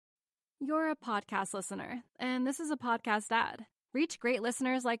You're a podcast listener, and this is a podcast ad. Reach great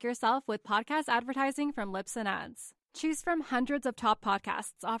listeners like yourself with podcast advertising from Lips and Ads. Choose from hundreds of top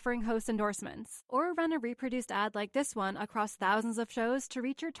podcasts offering host endorsements, or run a reproduced ad like this one across thousands of shows to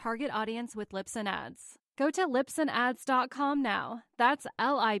reach your target audience with Lips and Ads. Go to lipsandads.com now. That's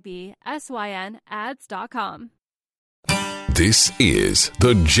LIBSYN ads.com. This is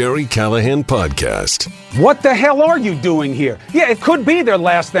the Jerry Callahan Podcast. What the hell are you doing here? Yeah, it could be their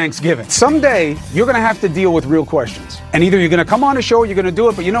last Thanksgiving. Someday, you're going to have to deal with real questions. And either you're going to come on the show or you're going to do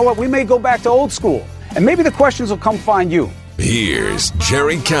it, but you know what? We may go back to old school. And maybe the questions will come find you. Here's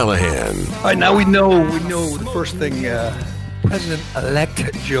Jerry Callahan. All right, now we know the first thing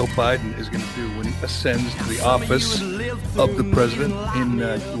President-elect Joe Biden is going to do when he ascends to the office of the president in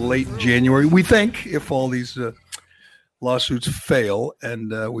late January. We think, if all these lawsuits fail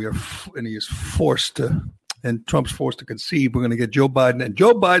and he is forced to, and Trump's forced to concede, we're going to get Joe Biden, and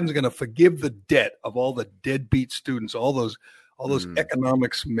Joe Biden's going to forgive the debt of all the deadbeat students, all those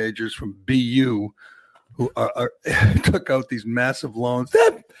economics majors from BU who are took out these massive loans.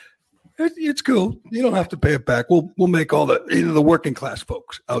 It's cool. You don't have to pay it back. We'll make all the working class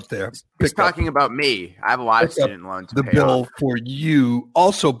folks out there. He's talking about me. I have a lot of student loans. The bill for you.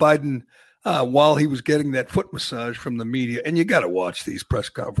 Also, Biden, while he was getting that foot massage from the media, and you got to watch these press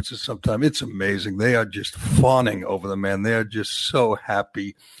conferences sometime. It's amazing. They are just fawning over the man. They are just so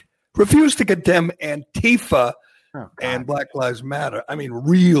happy. Refuse to condemn Antifa and Black Lives Matter. I mean,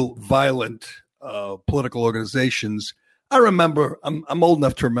 real violent political organizations. I remember, I'm old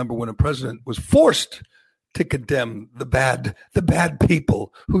enough to remember when a president was forced to condemn the bad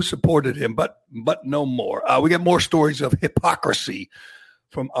people who supported him, but no more. We get more stories of hypocrisy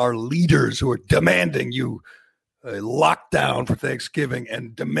from our leaders who are demanding you lockdown for Thanksgiving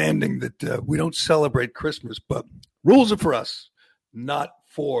and demanding that we don't celebrate Christmas. But rules are for us, not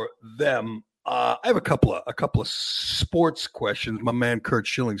for them. I have a couple of sports questions. My man Curt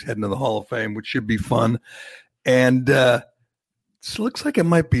Schilling's heading to the Hall of Fame, which should be fun. And it looks like it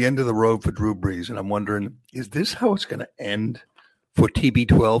might be end of the road for Drew Brees. And I'm wondering, is this how it's going to end for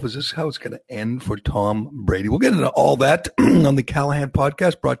TB12? Is this how it's going to end for Tom Brady? We'll get into all that on the Callahan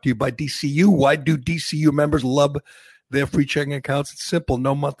Podcast, brought to you by DCU. Why do DCU members love their free checking accounts? It's simple.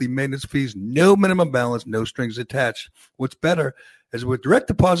 No monthly maintenance fees, no minimum balance, no strings attached. What's better is with direct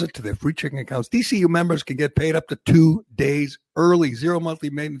deposit to their free checking accounts, DCU members can get paid up to 2 days early. 0 monthly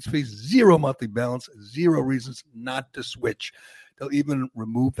maintenance fees, 0 monthly balance, 0 reasons not to switch. They'll even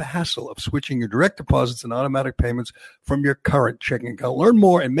remove the hassle of switching your direct deposits and automatic payments from your current checking account. Learn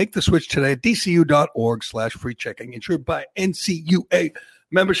more and make the switch today at dcu.org/free checking. Insured by NCUA.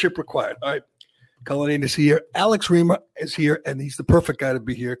 Membership required. All right. Callahan is here. Alex Reamer is here, and he's the perfect guy to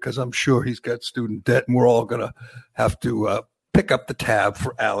be here because I'm sure he's got student debt, and we're all going to have to pick up the tab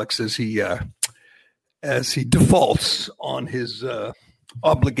for Alex as he defaults on his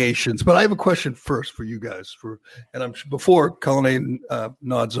obligations. But I have a question first for you guys. Before Callahan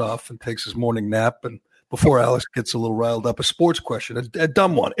nods off and takes his morning nap, and before Alex gets a little riled up, a sports question, a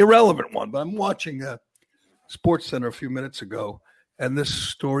dumb one, irrelevant one. But I'm watching Sports Center a few minutes ago, and this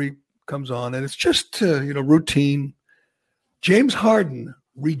story comes on, and it's just routine. James Harden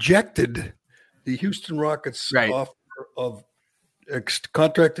rejected the Houston Rockets offer of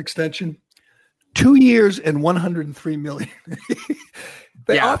contract extension, 2 years and $103 million.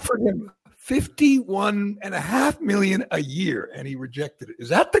 They offered him $51.5 million a year, and he rejected it. Is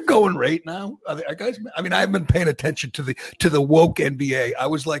that the going rate now? Guys, I mean, I haven't been paying attention to the woke NBA. I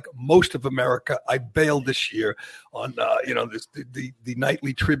was like most of America. I bailed this year on the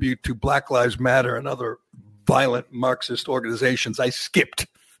nightly tribute to Black Lives Matter and other violent Marxist organizations. I skipped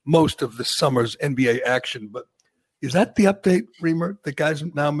most of the summer's NBA action, but is that the update, Reamer? The guys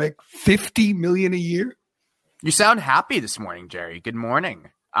now make $50 million a year? You sound happy this morning, Jerry. Good morning.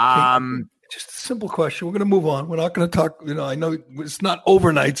 Just a simple question. We're going to move on. We're not going to talk. I know it's not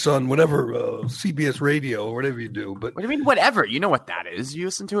overnights on whatever CBS radio or whatever you do. But what do you mean, whatever? You know what that is. You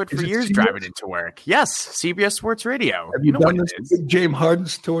listen to it for years driving into work. Yes, CBS Sports Radio. Have you done this big James Harden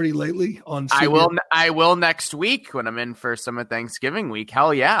story lately on CBS? I will next week when I'm in for some of Thanksgiving week.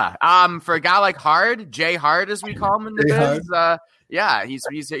 Hell yeah. For a guy like Jay Hard, as we call him in the biz. Yeah,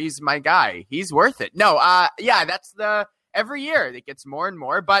 he's my guy. He's worth it. No, that's every year it gets more and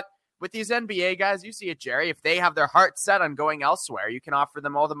more, but with these NBA guys, you see it, Jerry. If they have their heart set on going elsewhere, you can offer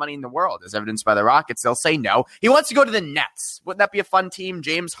them all the money in the world, as evidenced by the Rockets. They'll say no. He wants to go to the Nets. Wouldn't that be a fun team?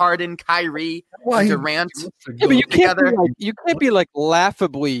 James Harden, Kyrie, Durant. Yeah, but you can't be like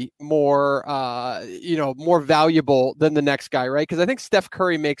laughably more, more valuable than the next guy, right? Because I think Steph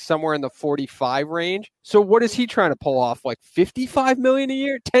Curry makes somewhere in the 45 range. So what is he trying to pull off? Like $55 million a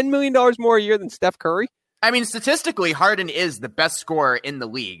year, $10 million more a year than Steph Curry? I mean, statistically, Harden is the best scorer in the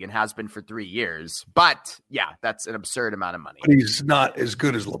league and has been for 3 years. But, yeah, that's an absurd amount of money. But he's not as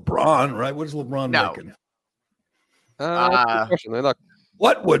good as LeBron, right? What is LeBron making? Good question. Look.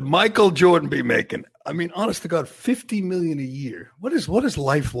 What would Michael Jordan be making? I mean, honest to God, $50 million a year. What is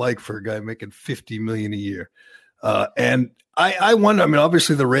life like for a guy making $50 million a year? And I wonder, I mean,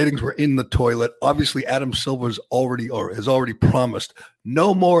 obviously the ratings were in the toilet. Obviously Adam Silver has already promised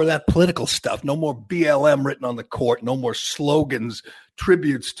no more of that political stuff, no more BLM written on the court, no more slogans,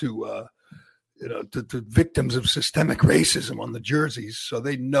 tributes to victims of systemic racism on the jerseys. So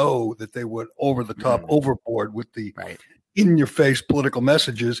they know that they went over the top, overboard with the in-your-face political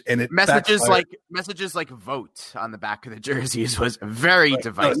messages, and it messages like vote on the back of the jerseys was very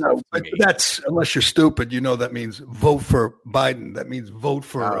divisive. No, but that's, unless you're stupid, that means vote for Biden. That means vote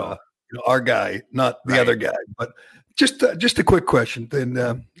for our guy, not the other guy. But just a quick question, I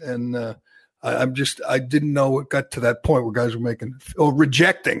didn't know it got to that point where guys were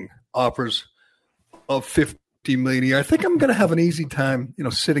rejecting offers of $50 million a year. I think I'm going to have an easy time,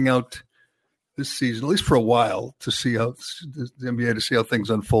 sitting out this season, at least for a while, to see how the NBA, to see how things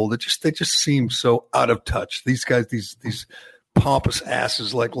unfold. They just seem so out of touch. These guys, these pompous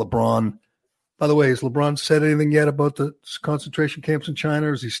asses like LeBron. By the way, has LeBron said anything yet about the concentration camps in China,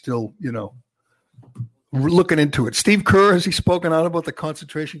 or is he still, looking into it? Steve Kerr, has he spoken out about the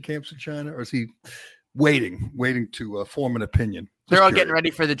concentration camps in China, or is he waiting to form an opinion? They're all getting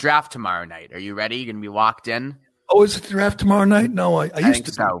ready for the draft tomorrow night. Are you ready? You going to be locked in? Oh, is it the draft tomorrow night? No, I used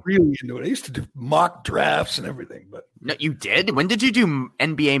to be really into it. I used to do mock drafts and everything. But no, you did? When did you do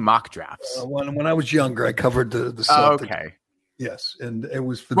NBA mock drafts? When I was younger, I covered the Celtics. Oh, okay. Yes, and it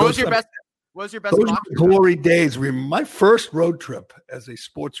was for What was your best mock glory days? My first road trip as a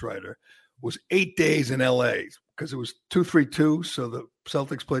sports writer was 8 days in LA because it was 2-3-2, so the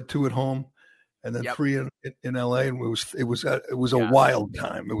Celtics played 2 at home. And then 3 in LA, and it was a wild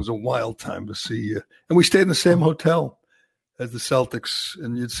time. It was a wild time to see, and we stayed in the same hotel as the Celtics.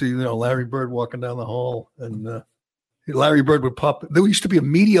 And you'd see, Larry Bird walking down the hall, and Larry Bird would pop. There used to be a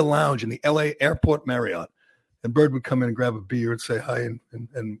media lounge in the LA Airport Marriott, and Bird would come in and grab a beer and say hi,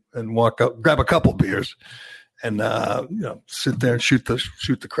 and walk out, grab a couple beers, and sit there and shoot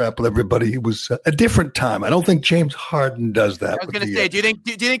the crap with everybody. It was a different time. I don't think James Harden does that. I was going to say, do you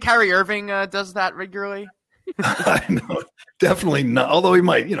think Kyrie Irving does that regularly? I know, definitely not. Although he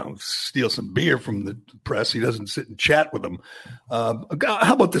might, steal some beer from the press, he doesn't sit and chat with them. How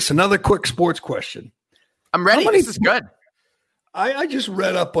about this? Another quick sports question. I'm ready. This is good. I just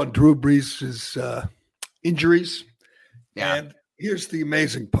read up on Drew Brees' injuries, and here's the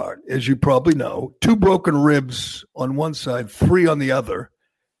amazing part. As you probably know, 2 broken ribs on one side, 3 on the other,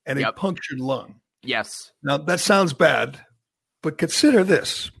 and a punctured lung. Yes. Now, that sounds bad, but consider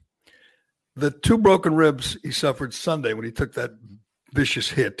this. The 2 broken ribs he suffered Sunday when he took that vicious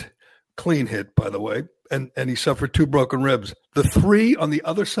hit, clean hit, by the way, and he suffered 2 broken ribs. The 3 on the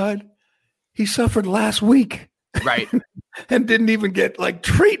other side, he suffered last week. Right. And didn't even get,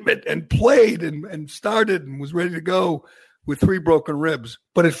 treatment, and played and started and was ready to go with 3 broken ribs.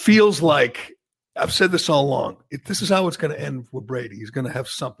 But it feels like, I've said this all along, this is how it's going to end with Brady. He's going to have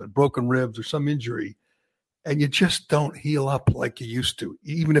something, broken ribs or some injury, and you just don't heal up like you used to,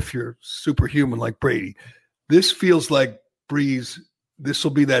 even if you're superhuman like Brady. This feels like Brees, this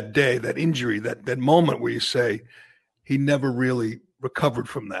will be that day, that injury, that moment where you say he never really recovered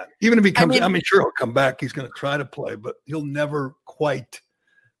from that. Even if he comes, sure, he'll come back. He's going to try to play, but he'll never quite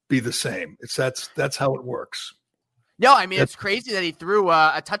be the same. That's how it works. No, it's crazy that he threw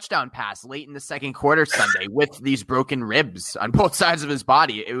a touchdown pass late in the second quarter Sunday with these broken ribs on both sides of his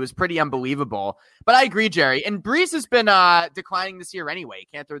body. It was pretty unbelievable. But I agree, Jerry. And Brees has been declining this year anyway. He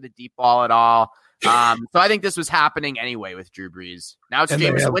can't throw the deep ball at all. So I think this was happening anyway with Drew Brees. Now it's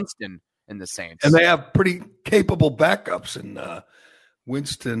Jameis Winston in the Saints. And they have pretty capable backups in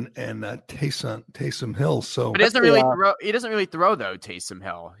Winston and Taysom Hill. So, but he doesn't really throw though. Taysom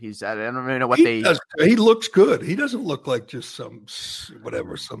Hill. I don't really know what does. He looks good. He doesn't look like just some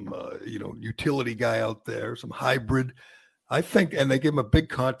utility guy out there, some hybrid. I think, and they give him a big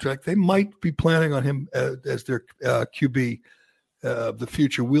contract. They might be planning on him as their QB of the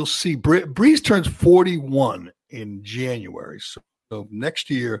future. We'll see. Brees turns 41 in January, so next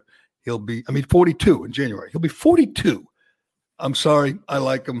year He'll be, 42 in January. He'll be 42. I'm sorry. I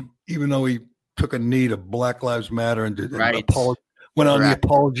like him, even though he took a knee to Black Lives Matter and went on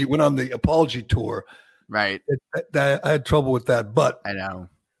the apology tour. Right. I had trouble with that, but I know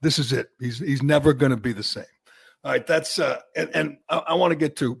this is it. He's never going to be the same. All right. That's, and I want to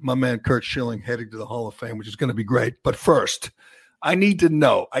get to my man, Curt Schilling, heading to the Hall of Fame, which is going to be great. But first, I need to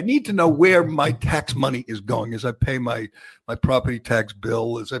know where my tax money is going as I pay my property tax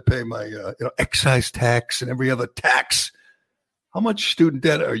bill, as I pay my excise tax and every other tax. How much student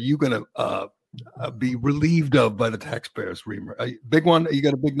debt are you going to be relieved of by the taxpayers, Reamer? Big one? You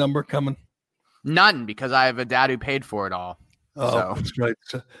got a big number coming? None, because I have a dad who paid for it all. Oh, that's right.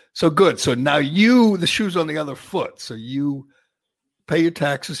 So good. So now the shoe's on the other foot. So you pay your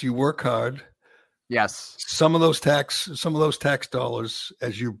taxes, you work hard. Yes. Some of those tax dollars,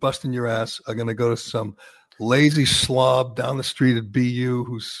 as you're busting your ass, are going to go to some lazy slob down the street at BU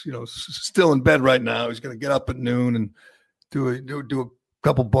who's still in bed right now. He's going to get up at noon and do a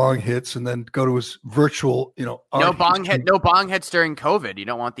couple bong hits and then go to his virtual no bong hits during COVID. You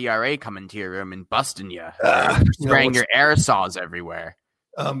don't want the RA coming to your room and busting you, spraying your aerosols everywhere.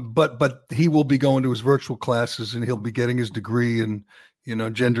 But he will be going to his virtual classes and he'll be getting his degree in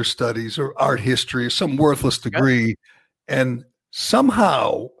gender studies or art history, some worthless degree. And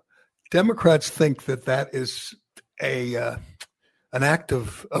somehow Democrats think that is an act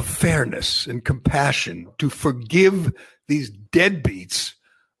of fairness and compassion to forgive these deadbeats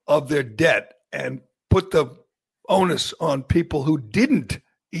of their debt and put the onus on people who didn't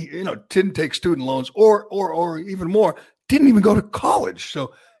take student loans or even more, didn't even go to college.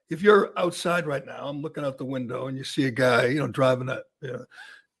 So if you're outside right now, I'm looking out the window and you see a guy, driving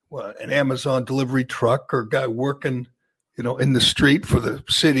an Amazon delivery truck, or a guy working, in the street for the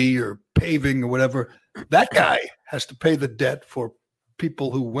city or paving or whatever, that guy has to pay the debt for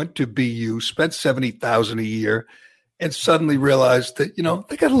people who went to BU, spent $70,000 a year, and suddenly realized that,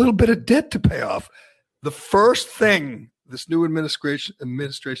 they got a little bit of debt to pay off. The first thing this new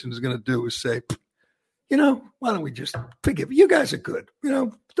administration is going to do is say, why don't we just forgive? You guys are good.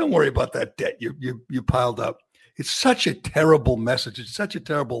 Don't worry about that debt you piled up. It's such a terrible message. It's such a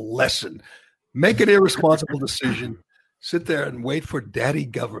terrible lesson. Make an irresponsible decision. Sit there and wait for daddy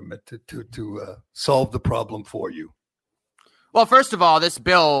government to solve the problem for you. Well, first of all, this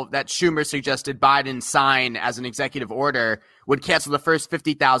bill that Schumer suggested Biden sign as an executive order would cancel the first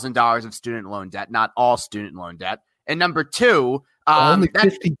 $50,000 of student loan debt, not all student loan debt. And number two, only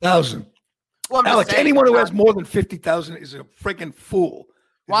 $50,000. Well, Alex, anyone who has more than $50,000 is a freaking fool.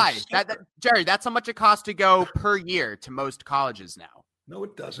 Why? Jerry, that's how much it costs to go per year to most colleges now. No,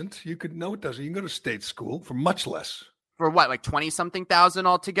 it doesn't. You can go to state school for much less. For what, like 20-something thousand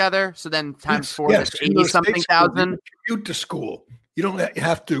altogether? So then times four, that's 80-something thousand. Commute to school. You don't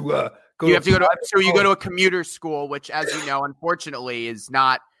have to go. You have to go to. So you go to a commuter school, which, as you know, unfortunately, is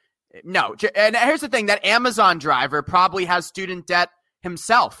not. No, and here's the thing: that Amazon driver probably has student debt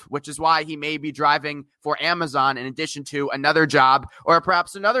himself, which is why he may be driving for Amazon in addition to another job or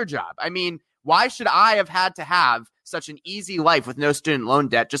perhaps another job. I mean, why should I have had to have such an easy life with no student loan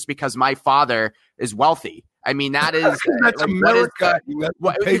debt just because my father is wealthy? I mean, that is that's America.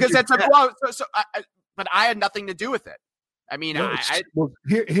 Because that's but I had nothing to do with it. I mean, you're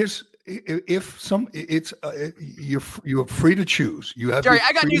free to choose. You have Jerry.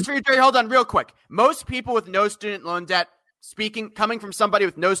 I got news for you, Jerry. Hold on, real quick. Most people with no student loan debt, coming from somebody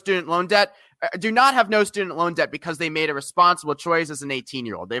with no student loan debt, do not have no student loan debt because they made a responsible choice as an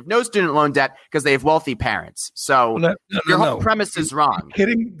 18-year-old. They have no student loan debt because they have wealthy parents. So your whole premise is wrong.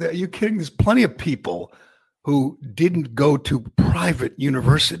 Are you kidding? There's plenty of people who didn't go to private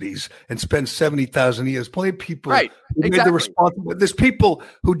universities and spend $70,000 a year. There's plenty of people who made the responsible. There's people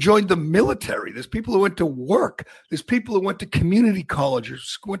who joined the military. There's people who went to work. There's people who went to community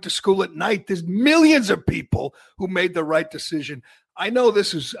colleges, went to school at night. There's millions of people who made the right decision. I know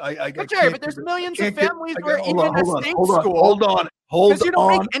this is. Jerry, but there's millions of families who are even in a state school. Hold on, because you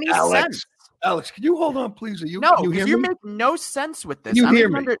don't make any sense. Alex, can you hold on, please? You make no sense with this. You hear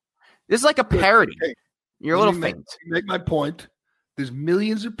me? This is like a parody. Okay. You're a little faint. Make my point. There's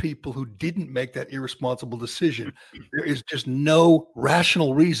millions of people who didn't make that irresponsible decision. There is just no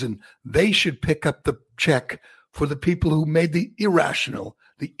rational reason they should pick up the check for the people who made the irrational,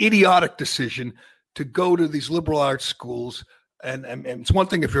 the idiotic decision to go to these liberal arts schools. And it's one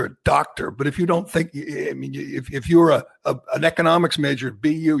thing if you're a doctor, but if you don't think, if you're an economics major at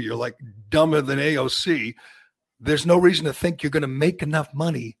BU, you're like dumber than AOC. There's no reason to think you're going to make enough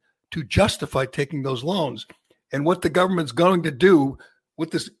money to justify taking those loans. And what the government's going to do,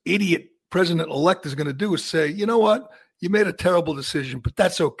 what this idiot president-elect is going to do is say, you know what? you made a terrible decision, but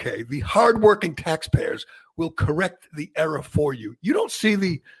that's okay. The hardworking taxpayers will correct the error for you. You don't see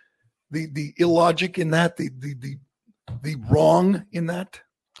the illogic in that, the wrong in that?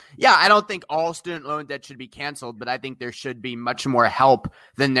 Yeah, I don't think all student loan debt should be canceled, but I think there should be much more help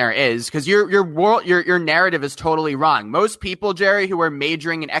than there is, because your narrative is totally wrong. Most people, Jerry, who are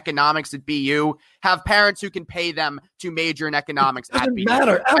majoring in economics at BU have parents who can pay them to major in economics at BU.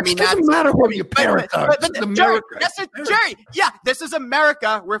 Matter. It doesn't matter what your parents are. This is America. Jerry, this is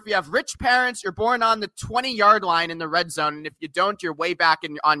America, where if you have rich parents, you're born on the 20-yard line in the red zone, and if you don't, you're way back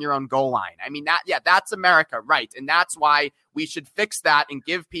on your own goal line. I mean, that's America, right? And that's why we should fix that and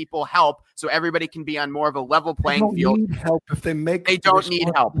give people help so everybody can be on more of a level playing field. They don't need help if they make. They don't need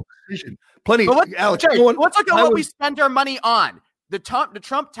help. Decision. Plenty. Alex, Jerry, let's look at what we spend our money on. The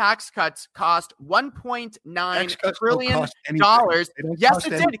Trump tax cuts cost $1.9 trillion. Yes, it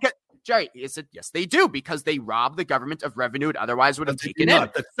did. Jerry, yes, they do, because they rob the government of revenue it otherwise would have taken in.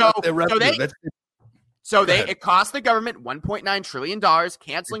 It cost the government $1.9 trillion.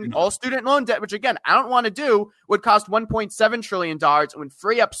 Canceling all student loan debt, which again, I don't want to do, would cost $1.7 trillion and would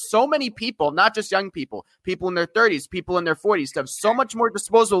free up so many people, not just young people, people in their 30s, people in their 40s, to have so much more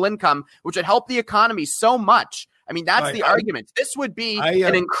disposable income, which would help the economy so much. I mean, that's the argument. This would be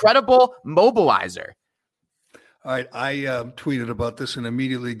an incredible mobilizer. All right. I tweeted about this and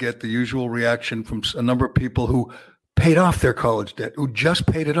immediately get the usual reaction from a number of people who paid off their college debt, who just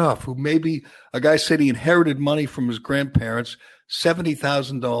paid it off, who maybe a guy said he inherited money from his grandparents,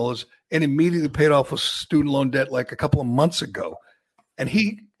 $70,000, and immediately paid off a student loan debt like a couple of months ago. And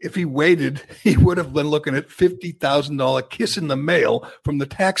if he waited, he would have been looking at $50,000 kiss in the mail from the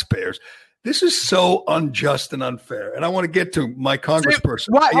taxpayers. This is so unjust and unfair. And I want to get to my congressperson.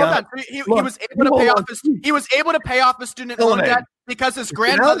 Hold on. He was able to pay off his student loan debt because his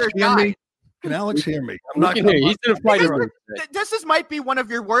grandmother died. Can Alex hear me? I'm not. He's in a fight. This might be one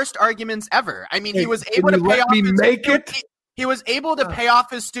of your worst arguments ever. I mean, he was able to pay off. He was able to pay off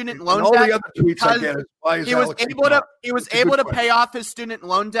his student loan debt because he was able to pay off his student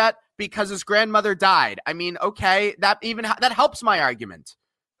loan debt because his grandmother died. I mean, okay, that helps my argument.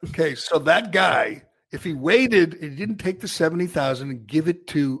 Okay, so that guy, if he waited, he didn't take the $70,000 and give it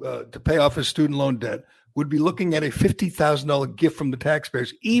to pay off his student loan debt, would be looking at a $50,000 gift from the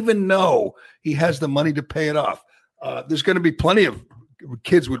taxpayers, even though he has the money to pay it off. There's going to be plenty of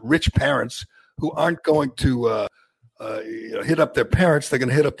kids with rich parents who aren't going to hit up their parents. They're going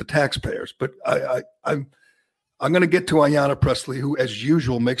to hit up the taxpayers. But I'm going to get to Ayanna Pressley, who, as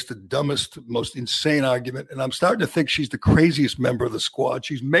usual, makes the dumbest, most insane argument. And I'm starting to think she's the craziest member of the squad.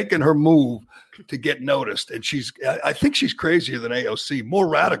 She's making her move to get noticed. And I think she's crazier than AOC, more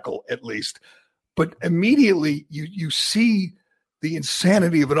radical at least. But immediately you see the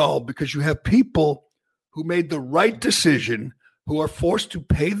insanity of it all, because you have people who made the right decision who are forced to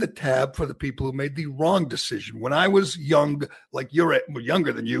pay the tab for the people who made the wrong decision. When I was young, like you're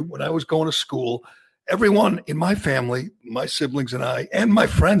younger than you, when I was going to school, everyone in my family, my siblings and I, and my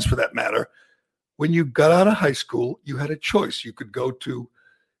friends for that matter, when you got out of high school, you had a choice. You could go to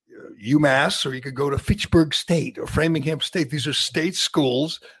UMass, or you could go to Fitchburg State or Framingham State. These are state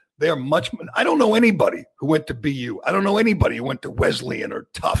schools. They are I don't know anybody who went to BU. I don't know anybody who went to Wesleyan or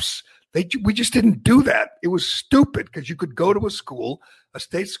Tufts. We just didn't do that. It was stupid, because you could go to a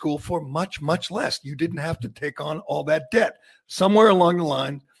state school for much, much less. You didn't have to take on all that debt. Somewhere along the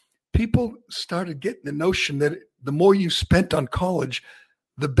line, people started getting the notion that the more you spent on college,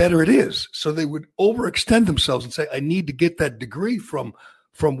 the better it is. So they would overextend themselves and say, I need to get that degree from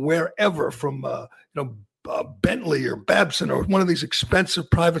wherever, from Bentley or Babson or one of these expensive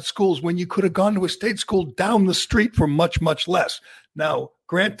private schools, when you could have gone to a state school down the street for much, much less. Now,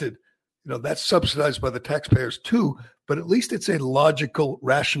 granted, that's subsidized by the taxpayers too, but at least it's a logical,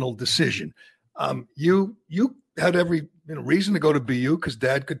 rational decision. You had every reason to go to BU because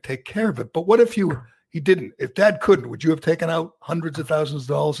Dad could take care of it. But what if he didn't? If Dad couldn't, would you have taken out hundreds of thousands of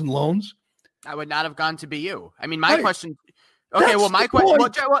dollars in loans? I would not have gone to BU. I mean, my question. Okay, well, my question,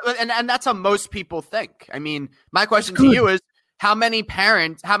 and that's how most people think. I mean, my question to you is, how many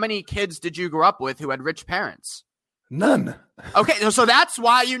kids did you grow up with who had rich parents? None. Okay, so that's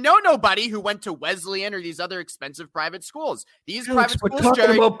why nobody who went to Wesleyan or these other expensive private schools. Private schools, we're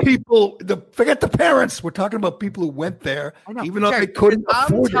talking about people. Forget the parents. We're talking about people who went there, even though they couldn't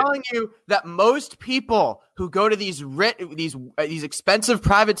afford it. I'm telling you that most people who go to these expensive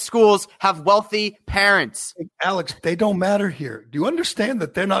private schools have wealthy parents. Alex, they don't matter here. Do you understand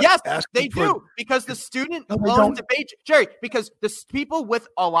that they're not? Yes, they do, because the student loan debate, Jerry. Because the people with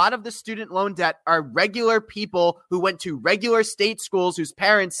a lot of the student loan debt are regular people who went to regular regular state schools whose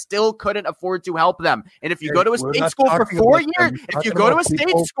parents still couldn't afford to help them. And if you go to a state school for 4 years,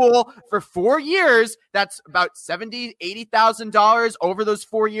 for 4 years, that's about $70,000, $80,000 over those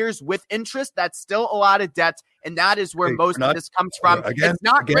 4 years with interest. That's still a lot of debt. And that is where most of this comes from. It's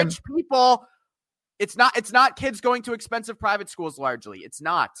not rich people. It's not kids going to expensive private schools largely. It's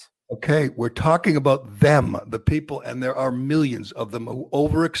not. Okay, we're talking about them, the people, and there are millions of them who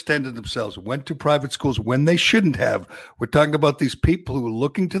overextended themselves, went to private schools when they shouldn't have. We're talking about these people who are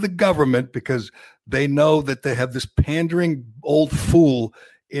looking to the government because they know that they have this pandering old fool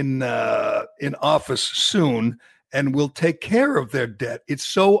in office soon and will take care of their debt. It's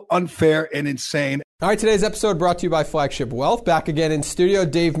so unfair and insane. All right, today's episode brought to you by Flagship Wealth. Back again in studio,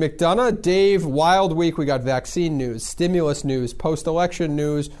 Dave McDonough. Dave, wild week. We got vaccine news, stimulus news, post-election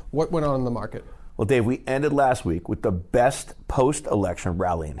news. What went on in the market? Well, Dave, we ended last week with the best post-election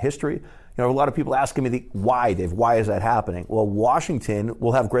rally in history. You know, a lot of people asking me, why, Dave? Why is that happening? Well, Washington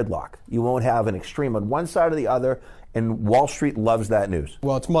will have gridlock. You won't have an extreme on one side or the other, and Wall Street loves that news.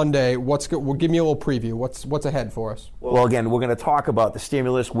 Well, it's Monday. Well, give me a little preview. What's ahead for us? Well, again, we're going to talk about the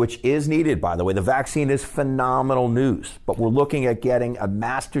stimulus, which is needed, by the way. The vaccine is phenomenal news, but we're looking at getting a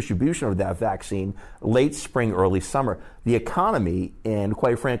mass distribution of that vaccine late spring, early summer. The economy and,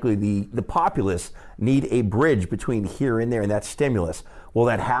 quite frankly, the populace need a bridge between here and there, and that's stimulus. Will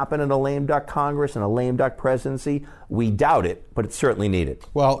that happen in a lame duck Congress and a lame duck presidency? We doubt it, but it's certainly needed.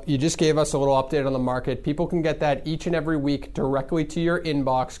 Well, you just gave us a little update on the market. People can get that each and every week directly to your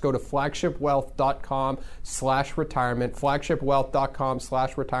inbox. Go to flagshipwealth.com/retirement,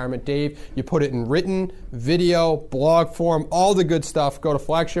 flagshipwealth.com/retirement. Dave, you put it in written, video, blog form, all the good stuff. Go to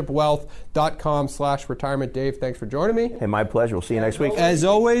flagshipwealth.com/retirement. Dave, thanks for joining me. Hey, my pleasure. We'll see you next week. As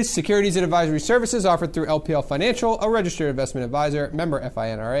always, securities and advisory services offered through LPL Financial, a registered investment advisor, member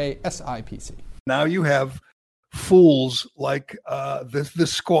FINRA, SIPC. Now you have fools like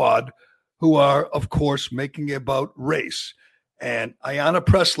this squad who are, of course, making it about race. And Ayanna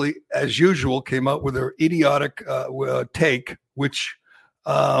Pressley, as usual, came out with her idiotic take, which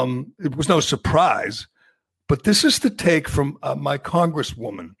it was no surprise. But this is the take from my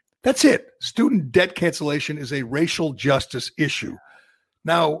congresswoman. That's it. Student debt cancellation is a racial justice issue.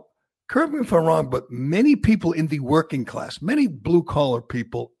 Now, correct me if I'm wrong, but many people in the working class, many blue-collar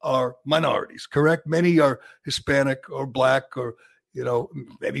people are minorities, correct? Many are Hispanic or Black or,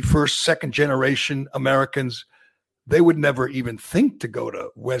 maybe first, second generation Americans. They would never even think to go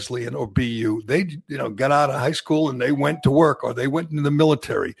to Wesleyan or BU. They, got out of high school and they went to work or they went into the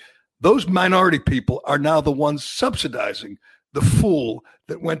military. Those minority people are now the ones subsidizing the fool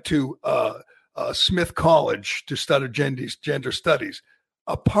that went to Smith College to study gender studies.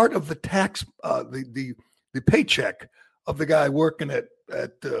 A part of the tax, the paycheck of the guy working at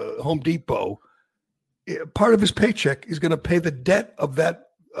Home Depot, part of his paycheck is going to pay the debt of that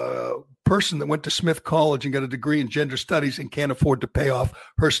person that went to Smith College and got a degree in gender studies and can't afford to pay off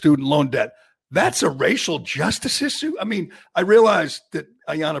her student loan debt. That's a racial justice issue. I mean, I realize that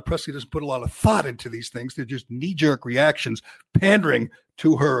Ayanna Pressley doesn't put a lot of thought into these things. They're just knee-jerk reactions, pandering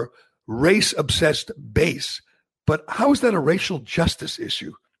to her race-obsessed base. But how is that a racial justice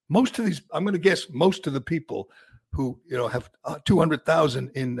issue? Most of these, I'm going to guess, most of the people who have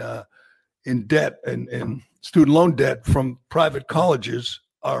 $200,000 in debt and student loan debt from private colleges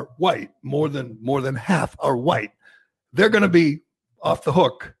are white. More than half are white. They're going to be off the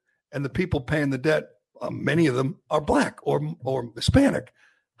hook, and the people paying the debt, many of them are Black or Hispanic.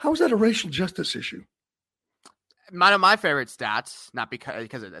 How is that a racial justice issue? One of my favorite stats, not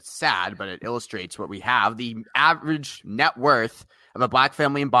because it's sad, but it illustrates what we have. The average net worth of a Black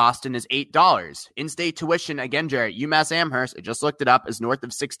family in Boston is $8. In-state tuition, again, Jerry, UMass Amherst, I just looked it up, is north of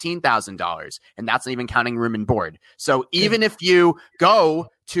 $16,000, and that's not even counting room and board. So even if you go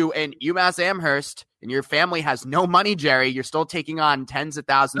to an UMass Amherst and your family has no money, Jerry, you're still taking on tens of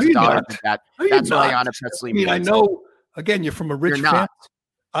thousands of dollars of debt. That's what Ayanna Pressley means. I know, again, you're from a rich family.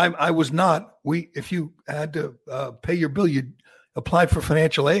 I was not. If you had to pay your bill, you applied for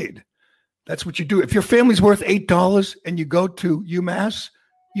financial aid. That's what you do. If your family's worth $8 and you go to UMass,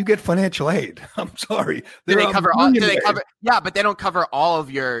 you get financial aid. I'm sorry. Yeah, but they don't cover all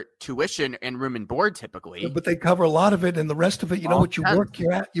of your tuition and room and board typically. Yeah, but they cover a lot of it, and the rest of it, you know what you work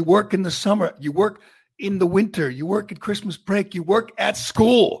at? You work in the summer. You work in the winter. You work at Christmas break. You work at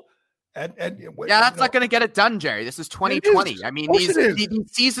school. That's not going to get it done, Jerry. This is 2020. I mean, these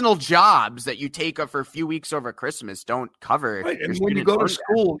seasonal jobs that you take for a few weeks over Christmas don't cover. Right. And when you go to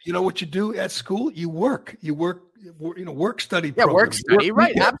school, you know what you do at school? You work. Work study. Yeah, work study.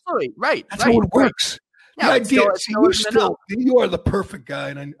 Right. Absolutely. Right. That's how it works. Yeah, the idea. You are the perfect guy.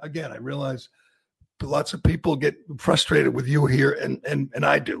 And again, I realize lots of people get frustrated with you here, and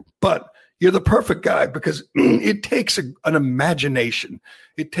I do. But you're the perfect guy because it takes an imagination.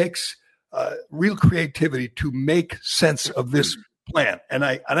 It takes real creativity to make sense of this plan. And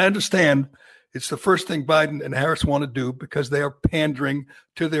I understand it's the first thing Biden and Harris want to do because they are pandering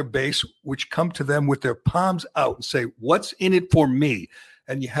to their base, which come to them with their palms out and say, what's in it for me?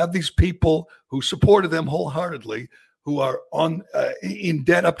 And you have these people who supported them wholeheartedly who are in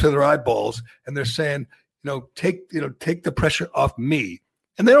debt up to their eyeballs, and they're saying, take the pressure off me.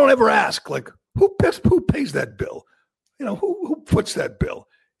 And they don't ever ask, like, who pays that bill? Who puts that bill?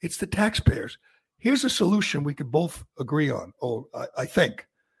 It's the taxpayers. Here's a solution we could both agree on. Or I think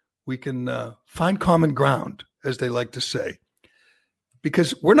we can find common ground, as they like to say,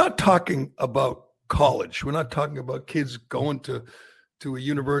 because we're not talking about college. We're not talking about kids going to a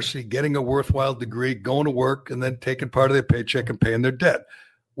university, getting a worthwhile degree, going to work, and then taking part of their paycheck and paying their debt.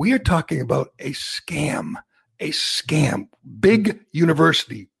 We are talking about a scam. A scam. Big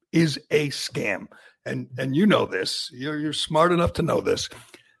university is a scam. And you know this. You're smart enough to know this.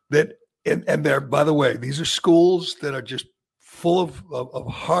 And there, by the way, these are schools that are just full of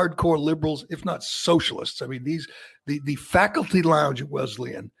hardcore liberals, if not socialists. I mean, the faculty lounge at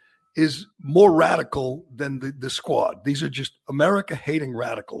Wesleyan is more radical than the squad. These are just America-hating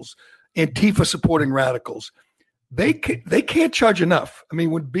radicals, Antifa-supporting radicals. They can't charge enough. I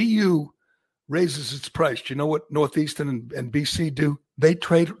mean, when BU raises its price, do you know what Northeastern and BC do? They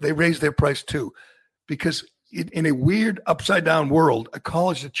raise their price too, because in a weird upside-down world, a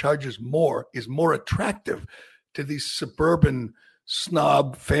college that charges more is more attractive to these suburban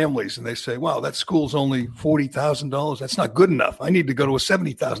snob families, and they say, wow, that school's only $40,000. That's not good enough. I need to go to a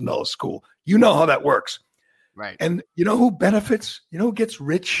 $70,000 school. You know how that works. Right. And you know who benefits? You know who gets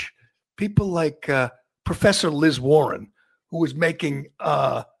rich? People like Professor Liz Warren, who was making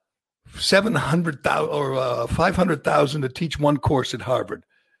 $700,000 or $500,000 to teach one course at Harvard.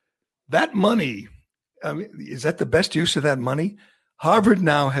 That money, is that the best use of that money? Harvard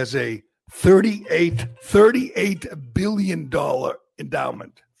now has a $38 billion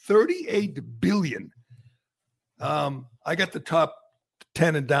endowment. $38 billion. I got the top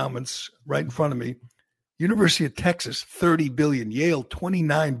 10 endowments right in front of me. University of Texas, $30 billion. Yale,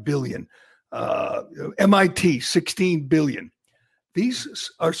 $29 billion. MIT, $16 billion. These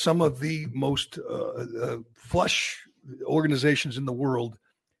are some of the most flush organizations in the world.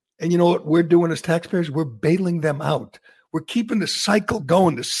 And you know what we're doing as taxpayers? We're bailing them out. We're keeping the cycle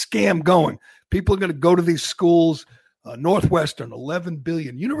going, the scam going. People are going to go to these schools. Northwestern, $11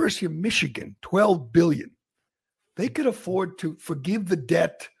 billion. University of Michigan, $12 billion. They could afford to forgive the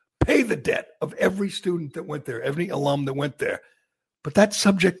debt, pay the debt of every student that went there, every alum that went there. But that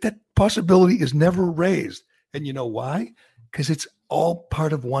possibility is never raised. And you know why? Because it's all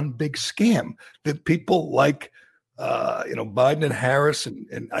part of one big scam that people like, Biden and Harris and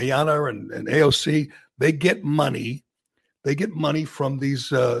Ayanna and AOC, they get money. They get money from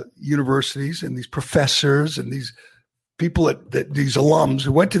these universities and these professors and these people these alums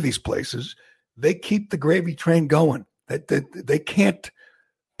who went to these places. They keep the gravy train going. They can't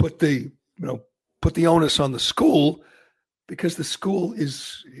put the onus on the school because the school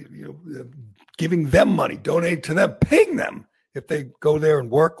is giving them money, donating to them, paying them if they go there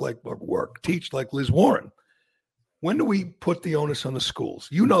and teach like Liz Warren. When do we put the onus on the schools?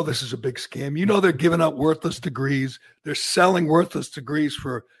 You know this is a big scam. You know they're giving out worthless degrees. They're selling worthless degrees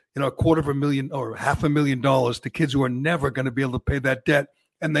for $250,000 or $500,000 to kids who are never going to be able to pay that debt.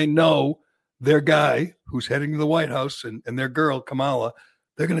 And they know their guy who's heading to the White House and their girl, Kamala,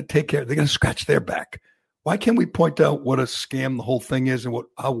 they're going to take care. They're going to scratch their back. Why can't we point out what a scam the whole thing is and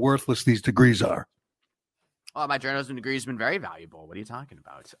how worthless these degrees are? Oh, my journalism degree has been very valuable. What are you talking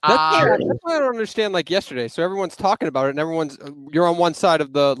about? That's what I don't understand. Like yesterday, so everyone's talking about it, and you're on one side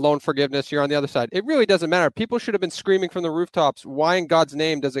of the loan forgiveness, you're on the other side. It really doesn't matter. People should have been screaming from the rooftops. Why in God's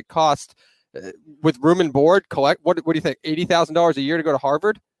name does it cost with room and board? What do you think? $80,000 a year to go to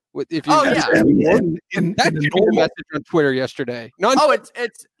Harvard? If you that should be the message on Twitter yesterday.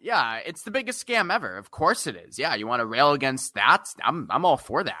 It's the biggest scam ever. Of course it is. Yeah, you want to rail against that? I'm all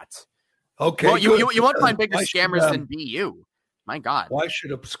for that. Okay. Well, you won't find bigger scammers than BU. My God. Why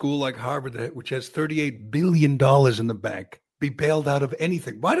should a school like Harvard, which has $38 billion in the bank, be bailed out of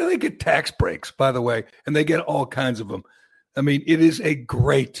anything? Why do they get tax breaks, by the way? And they get all kinds of them. I mean, it is a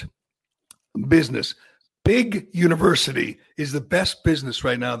great business. Big university is the best business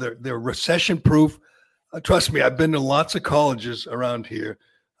right now. They're recession-proof. Trust me, I've been to lots of colleges around here.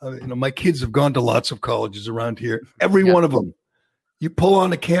 My kids have gone to lots of colleges around here. Every one of them. You pull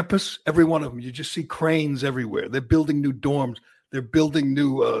on a campus, every one of them, you just see cranes everywhere. They're building new dorms. They're building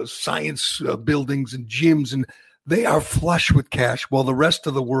new science buildings and gyms, and they are flush with cash while the rest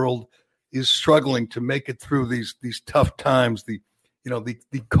of the world is struggling to make it through these tough times, the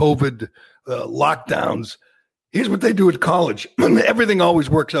COVID lockdowns. Here's what they do at college. Everything always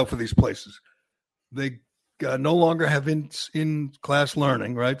works out for these places. They no longer have in-class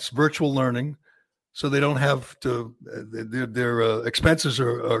learning, right? It's virtual learning, so they don't have to. Their expenses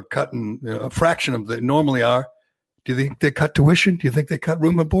are cut in a fraction of they normally are. Do you think they cut tuition? Do you think they cut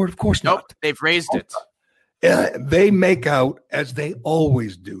room and board? Of course not. Nope, they've raised it. They make out as they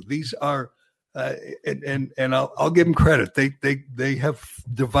always do. These are, and I'll give them credit. They have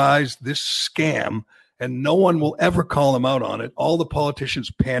devised this scam, and no one will ever call them out on it. All the politicians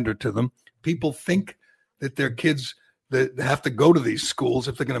pander to them. People think that their kids that have to go to these schools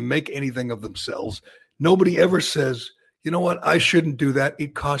if they're going to make anything of themselves. Nobody ever says, you know what, I shouldn't do that.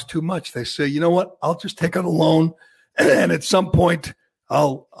 It costs too much. They say, you know what, I'll just take out a loan, and at some point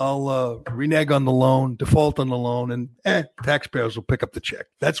I'll renege on the loan, default on the loan, and taxpayers will pick up the check.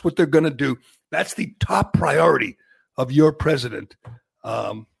 That's what they're going to do. That's the top priority of your president,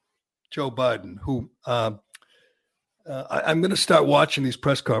 Joe Biden, who I'm going to start watching these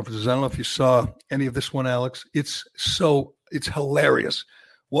press conferences. I don't know if you saw any of this one, Alex. It's hilarious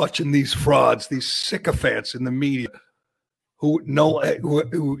watching these frauds, these sycophants in the media who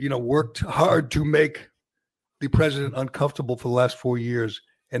worked hard to make the president uncomfortable for the last 4 years,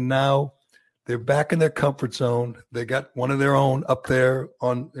 and now they're back in their comfort zone. They got one of their own up there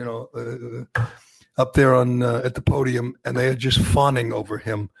on at the podium, and they are just fawning over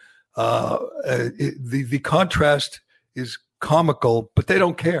him. The contrast is comical, but they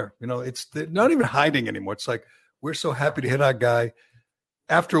don't care. They're not even hiding anymore. It's like, we're so happy to hit our guy.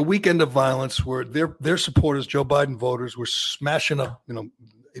 After a weekend of violence where their supporters, Joe Biden voters, were smashing up,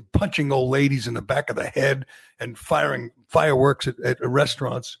 punching old ladies in the back of the head and firing fireworks at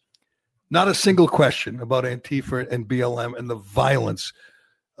restaurants. Not a single question about Antifa and BLM and the violence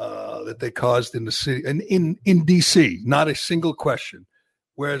that they caused in the city and in D.C. Not a single question.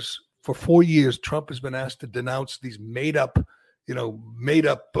 Whereas for 4 years, Trump has been asked to denounce these made up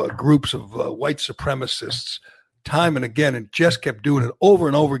groups of white supremacists time and again, and just kept doing it over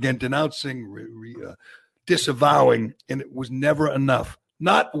and over again, denouncing, disavowing, and it was never enough.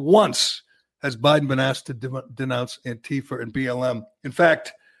 Not once has Biden been asked to denounce Antifa and BLM. In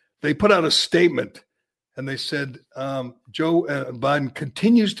fact, they put out a statement and they said, Joe Biden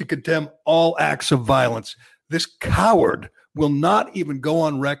continues to condemn all acts of violence. This coward will not even go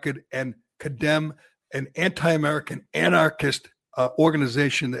on record and condemn an anti-American anarchist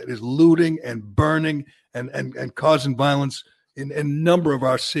organization that is looting and burning and causing violence in a number of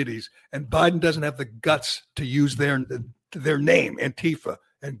our cities. And Biden doesn't have the guts to use their name, Antifa.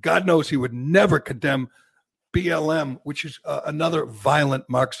 And God knows he would never condemn BLM, which is another violent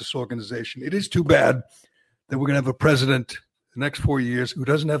Marxist organization. It is too bad that we're going to have a president the next 4 years who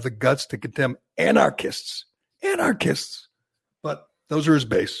doesn't have the guts to condemn anarchists. But those are his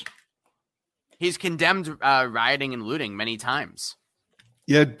base. He's condemned rioting and looting many times.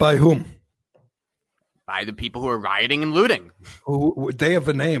 Yeah, by whom? By the people who are rioting and looting. They have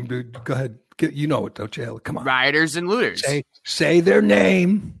a name, dude. Go ahead. You know it, don't you? Come on. Rioters and looters. Say their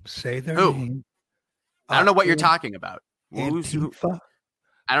name. Say their name. I don't know what you're talking about. Antifa.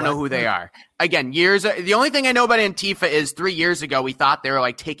 I don't know who they are. Again, the only thing I know about Antifa is 3 years ago, we thought they were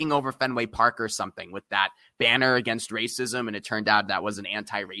like taking over Fenway Park or something with that banner against racism. And it turned out that was an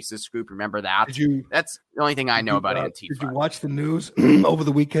anti-racist group. Remember that? That's the only thing I know about Antifa. Did you watch the news over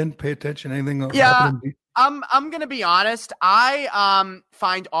the weekend? Pay attention. Anything? Yeah. I'm going to be honest. I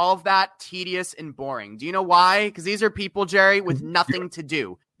find all of that tedious and boring. Do you know why? Because these are people, Jerry, with nothing to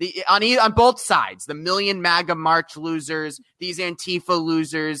do. On both sides, the Million MAGA March losers, these Antifa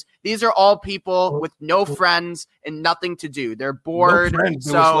losers, these are all people with no friends and nothing to do. They're bored. No friends.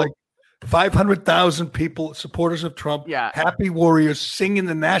 There was like 500,000 people, supporters of Trump, happy warriors, singing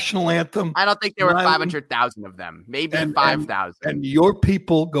the national anthem. I don't think there were 500,000 of them, maybe 5,000. And your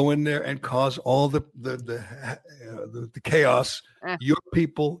people go in there and cause all the chaos. Your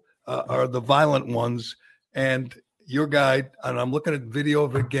people are the violent ones, and your guy, and I'm looking at video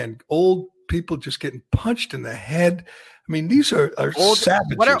of it again, old people just getting punched in the head. I mean, these are old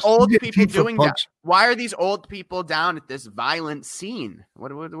savages. What are old people doing down? Why are these old people down at this violent scene?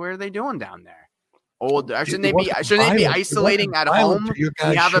 What are they doing down there? Shouldn't they be isolating at home?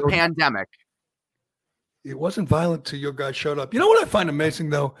 We have a pandemic. It wasn't violent till your guy showed up. You know what I find amazing,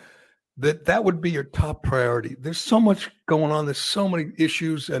 though? That would be your top priority. There's so much going on. There's so many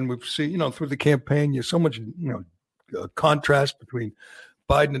issues, and we've seen, through the campaign, there's so much, contrast between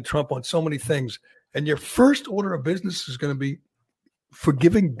Biden and Trump on so many things. And your first order of business is going to be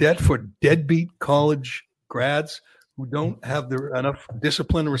forgiving debt for deadbeat college grads who don't have enough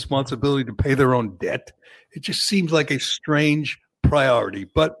discipline and responsibility to pay their own debt. It just seems like a strange priority.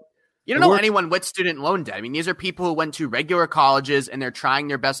 But you don't know anyone with student loan debt. I mean, these are people who went to regular colleges and they're trying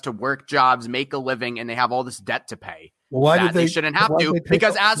their best to work jobs, make a living, and they have all this debt to pay. Well, why did they shouldn't have to?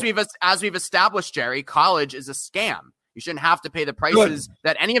 Because as we've established, Jerry, college is a scam. You shouldn't have to pay the prices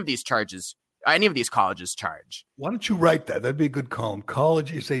that any of these colleges charge. Why don't you write that? That'd be a good column.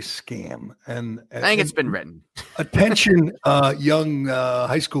 College is a scam. And I think it's been written. Attention, young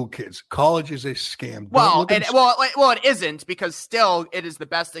high school kids. College is a scam. Well, it isn't, because still it is the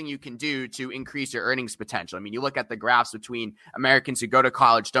best thing you can do to increase your earnings potential. I mean, you look at the graphs between Americans who go to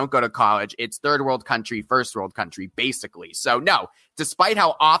college, don't go to college. It's third world country, first world country, basically. So no, despite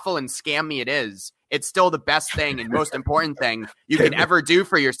how awful and scammy it is, it's still the best thing and most important thing you can ever do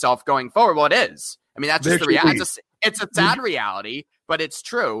for yourself going forward. Well, it is. I mean, that's just the reality. It's a sad reality, but it's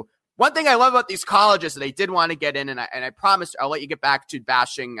true. One thing I love about these colleges that I did want to get in, and I promised I'll let you get back to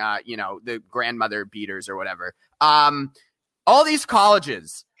bashing, the grandmother beaters or whatever. All these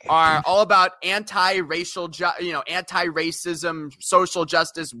colleges are all about anti-racism, social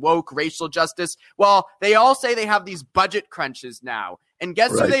justice, woke racial justice. Well, they all say they have these budget crunches now. And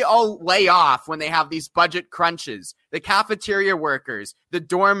guess who they all lay off when they have these budget crunches? The cafeteria workers, the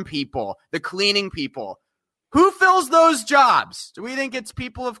dorm people, the cleaning people. Who fills those jobs? Do we think it's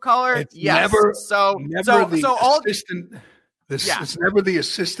people of color? It's yes. Never It's never the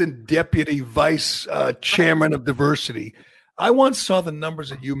assistant deputy vice chairman of diversity. I once saw the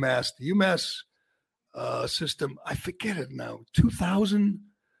numbers at UMass. The UMass system, I forget it now, 2,000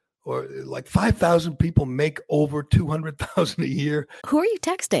 or like 5,000 people make over 200,000 a year. Who are you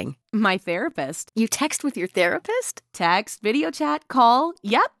texting? My therapist. You text with your therapist? Text, video chat, call.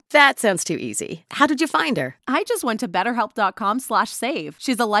 Yep. That sounds too easy. How did you find her? I just went to betterhelp.com/save.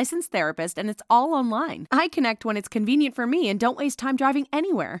 She's a licensed therapist and it's all online. I connect when it's convenient for me and don't waste time driving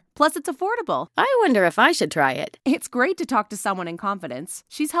anywhere. Plus, it's affordable. I wonder if I should try it. It's great to talk to someone in confidence.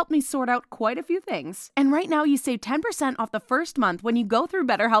 She's helped me sort out quite a few things. And right now you save 10% off the first month when you go through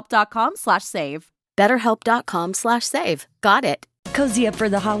betterhelp.com/save. betterhelp.com/save. Got it. Cozy up for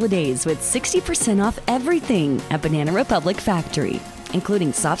the holidays with 60% off everything at Banana Republic Factory,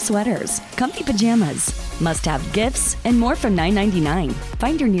 including soft sweaters, comfy pajamas, must-have gifts, and more from $9.99.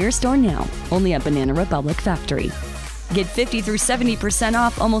 Find your nearest store now, only at Banana Republic Factory. Get 50 through 70%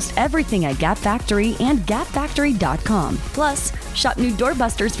 off almost everything at Gap Factory and gapfactory.com. Plus, shop new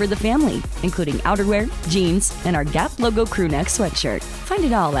doorbusters for the family, including outerwear, jeans, and our Gap logo crew neck sweatshirt. Find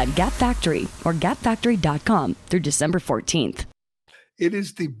it all at Gap Factory or gapfactory.com through December 14th. It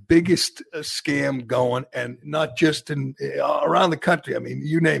is the biggest scam going, and not just in around the country. I mean,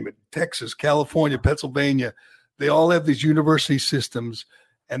 you name it, Texas, California, Pennsylvania, they all have these university systems,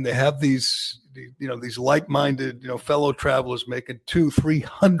 and they have these like-minded, fellow travelers making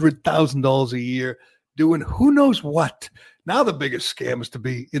 $200,000-$300,000 a year doing who knows what. Now the biggest scam is to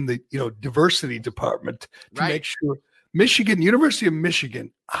be in the, diversity department to make sure University of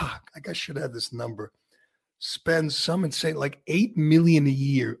Michigan, I guess I should have this number, spends some insane like $8 million a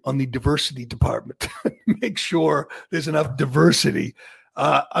year on the diversity department. Make sure there's enough diversity.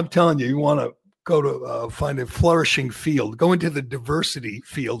 I'm telling you, you want to go to find a flourishing field. Go into the diversity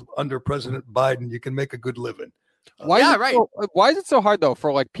field under President Biden. You can make a good living. Why is it so hard though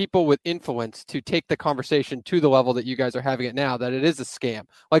for like people with influence to take the conversation to the level that you guys are having it now, that it is a scam?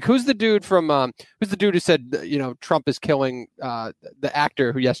 Like who's the dude who said, Trump is killing, the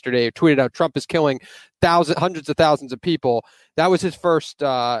actor who yesterday tweeted out Trump is killing hundreds of thousands of people. That was his first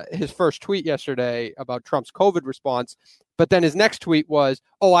tweet yesterday about Trump's COVID response. But then his next tweet was,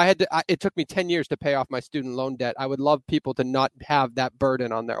 it took me 10 years to pay off my student loan debt. I would love people to not have that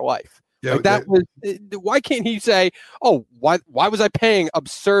burden on their life. Yeah, why can't he say, why was I paying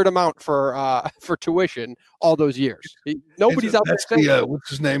absurd amount for tuition all those years? Nobody's out there saying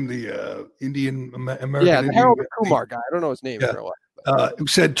what's his name? The Indian American. Yeah, the Harold Kumar guy. I don't know his name. Yeah. Who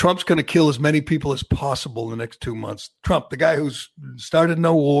said Trump's going to kill as many people as possible in the next 2 months. Trump, the guy who's started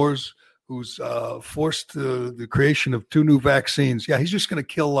no wars, who's forced the creation of 2 new vaccines. Yeah, he's just going to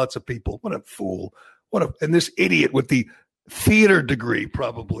kill lots of people. What a fool. And this idiot with the theater degree,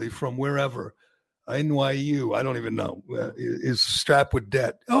 probably from wherever, NYU, I don't even know, is strapped with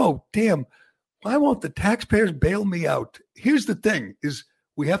debt. Oh, damn. Why won't the taxpayers bail me out? Here's the thing is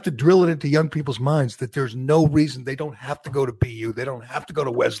we have to drill it into young people's minds that there's no reason they don't have to go to BU. They don't have to go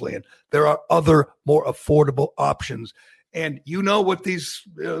to Wesleyan. There are other more affordable options. And what these,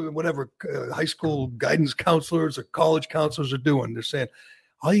 high school guidance counselors or college counselors are doing. They're saying,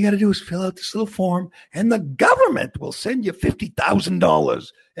 All you got to do is fill out this little form, and the government will send you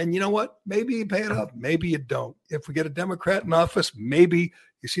 $50,000. And you know what? Maybe you pay it off. Maybe you don't. If we get a Democrat in office, maybe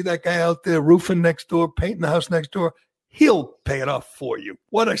you see that guy out there roofing next door, painting the house next door. He'll pay it off for you.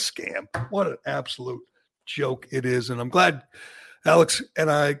 What a scam. What an absolute joke it is. And I'm glad Alex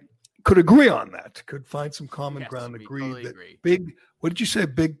and I could agree on that, could find some common ground, agree that big, what did you say?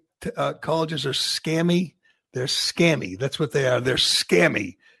 Big colleges are scammy. They're scammy. That's what they are. They're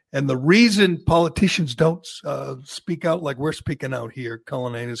scammy. And the reason politicians don't speak out like we're speaking out here,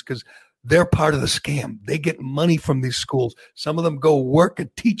 Cullinane, is because they're part of the scam. They get money from these schools. Some of them go work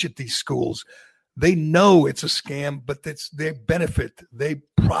and teach at these schools. They know it's a scam, but it's their benefit. They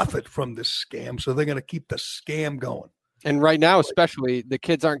profit from this scam, so they're going to keep the scam going. And right now, especially, the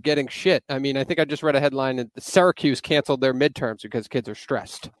kids aren't getting shit. I mean, I think I just read a headline that Syracuse canceled their midterms because kids are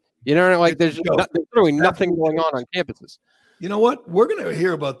stressed. You know, like there's literally nothing going on campuses. You know what? We're going to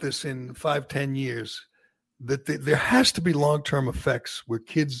hear about this in 5-10 years, that there has to be long-term effects where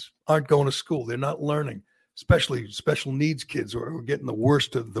kids aren't going to school. They're not learning, especially special needs kids who are getting the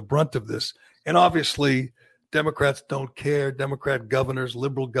worst of the brunt of this. And obviously, Democrats don't care. Democrat governors,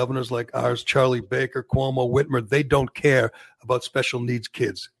 liberal governors like ours, Charlie Baker, Cuomo, Whitmer, they don't care about special needs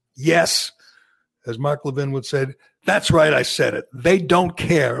kids. Yes, as Mark Levin would say, that's right, I said it. They don't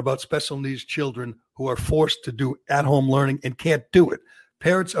care about special needs children who are forced to do at-home learning and can't do it.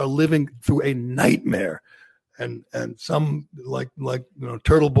 Parents are living through a nightmare. And some, like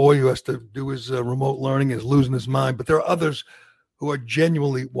Turtle Boy, who has to do his remote learning, is losing his mind. But there are others who are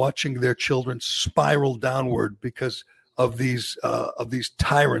genuinely watching their children spiral downward because of these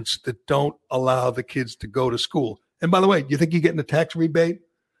tyrants that don't allow the kids to go to school. And by the way, you think you're getting a tax rebate?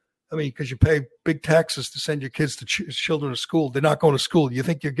 I mean, because you pay big taxes to send your kids to children to school. They're not going to school. You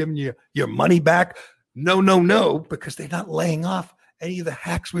think you're giving your money back? No, because they're not laying off any of the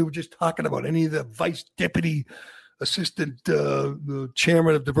hacks we were just talking about, any of the vice deputy assistant the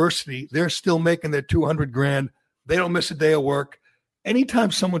chairman of diversity. They're still making their $200,000. They don't miss a day of work. Anytime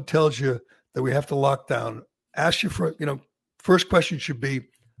someone tells you that we have to lock down, ask you for, first question should be,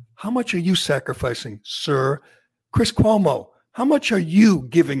 how much are you sacrificing, sir? Chris Cuomo, how much are you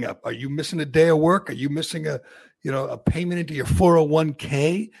giving up? Are you missing a day of work? Are you missing a payment into your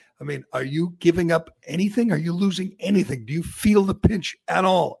 401k? I mean, are you giving up anything? Are you losing anything? Do you feel the pinch at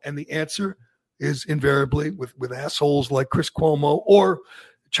all? And the answer is invariably with assholes like Chris Cuomo or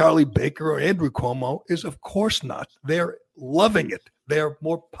Charlie Baker or Andrew Cuomo is of course not. They're loving it. They're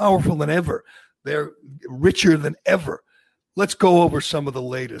more powerful than ever. They're richer than ever. Let's go over some of the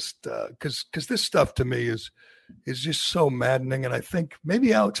latest because this stuff to me is just so maddening. And I think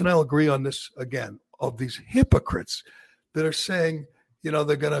maybe Alex and I will agree on this again, of these hypocrites that are saying, they're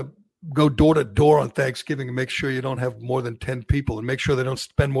going to go door to door on Thanksgiving and make sure you don't have more than 10 people and make sure they don't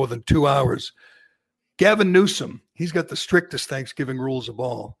spend more than 2 hours. Gavin Newsom, he's got the strictest Thanksgiving rules of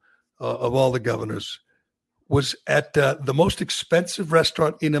all the governors, was at the most expensive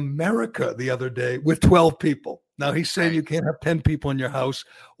restaurant in America the other day with 12 people. Now he's saying you can't have 10 people in your house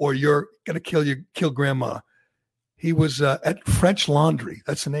or you're going to kill grandma. He was at French Laundry.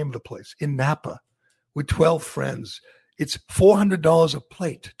 That's the name of the place in Napa with 12 friends. It's $400 a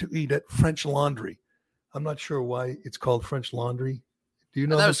plate to eat at French Laundry. I'm not sure why it's called French Laundry. Do you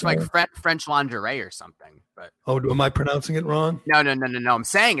know that was like French lingerie or something? But am I pronouncing it wrong? No. I'm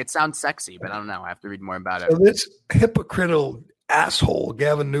saying it sounds sexy, but I don't know. I have to read more about it. So this hypocritical asshole,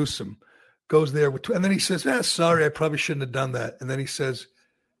 Gavin Newsom, goes there and then he says, sorry, I probably shouldn't have done that. And then he says,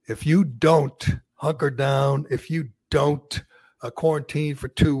 if you don't hunker down, if you don't quarantine for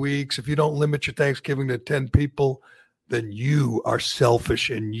 2 weeks, if you don't limit your Thanksgiving to 10 people, then you are selfish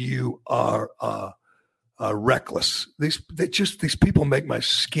and you are reckless. These people make my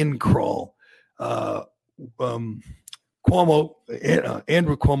skin crawl. Cuomo,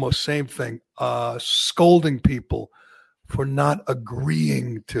 Andrew Cuomo, same thing, scolding people for not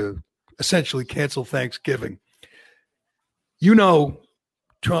agreeing to essentially cancel Thanksgiving.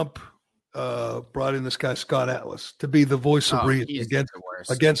 Trump brought in this guy, Scott Atlas, to be the voice of reason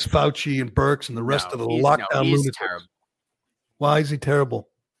against Fauci and Birx and the rest of the lockdown lunatics. Terrible. Why is he terrible?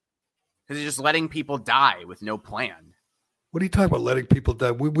 Because he's just letting people die with no plan. What are you talking about, letting people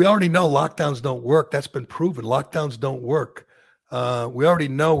die? We already know lockdowns don't work. That's been proven. Lockdowns don't work. We already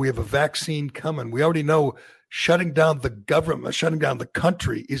know we have a vaccine coming. We already know shutting down the government, shutting down the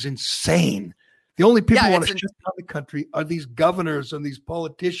country is insane. The only people who want to shut down the country are these governors and these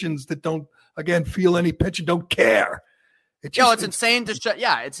politicians that don't, again, feel any pinch and don't care. It's insane to shut.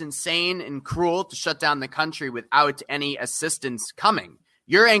 Yeah, it's insane and cruel to shut down the country without any assistance coming.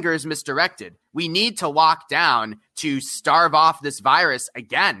 Your anger is misdirected. We need to lock down to starve off this virus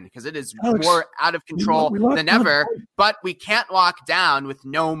again because it is more out of control than ever. But we can't lock down with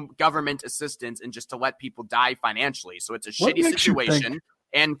no government assistance and just to let people die financially. So it's a shitty situation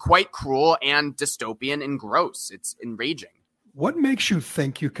and quite cruel and dystopian and gross. It's enraging. What makes you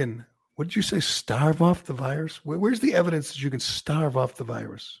think you can, what did you say, starve off the virus? Where's the evidence that you can starve off the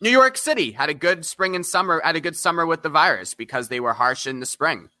virus? New York City had a good spring and summer, had a good summer with the virus because they were harsh in the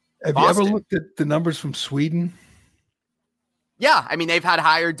spring. Have you ever looked at the numbers from Sweden? Yeah. I mean, they've had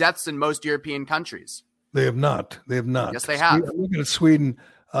higher deaths than most European countries. They have not. They have not. Yes, they have. I'm looking at Sweden.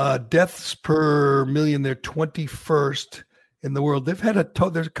 Deaths per million, they're 21st in the world. They've had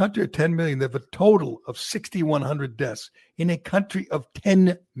there's a country of 10 million. They have a total of 6,100 deaths in a country of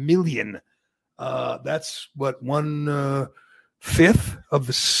 10 million. That's what, 1/5 of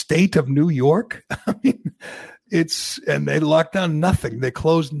the state of New York. I mean, and they lock down nothing. They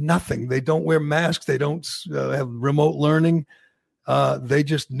close nothing. They don't wear masks. They don't have remote learning. They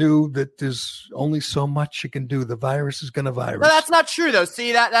just knew that there's only so much you can do. The virus is going to virus. No, that's not true, though.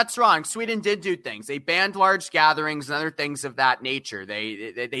 See, that's wrong. Sweden did do things. They banned large gatherings and other things of that nature.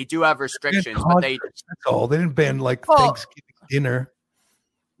 They do have restrictions, but that's all. They didn't ban Thanksgiving dinner.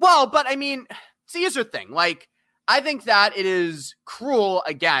 Well, but I mean, see, here's the thing. Like, I think that it is cruel,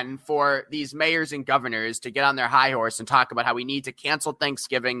 again, for these mayors and governors to get on their high horse and talk about how we need to cancel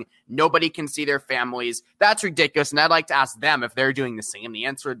Thanksgiving. Nobody can see their families. That's ridiculous. And I'd like to ask them if they're doing the same. The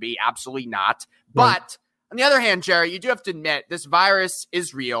answer would be absolutely not. Right. But on the other hand, Jerry, you do have to admit this virus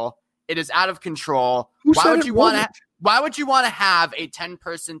is real. It is out of control. Why would you want to have a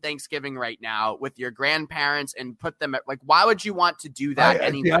 10-person Thanksgiving right now with your grandparents and put them at, like, why would you want to do that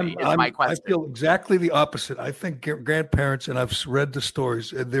anyway? Is my question. I feel exactly the opposite. I think grandparents, and I've read the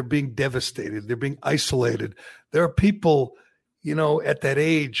stories, they're being devastated. They're being isolated. There are people, at that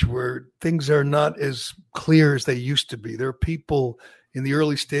age where things are not as clear as they used to be. There are people in the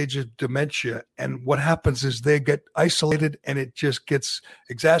early stages of dementia, and what happens is they get isolated and it just gets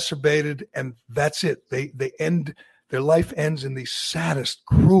exacerbated, and that's it. Their life ends in the saddest,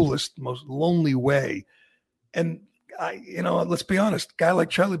 cruelest, most lonely way. And let's be honest, a guy like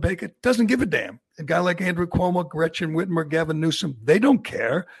Charlie Baker doesn't give a damn. A guy like Andrew Cuomo, Gretchen Whitmer, Gavin Newsom, they don't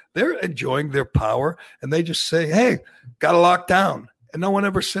care. They're enjoying their power, and they just say, hey, got to lock down. And no one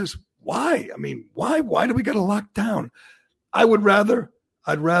ever says, why? I mean, why? Why do we got to lock down? I'd rather,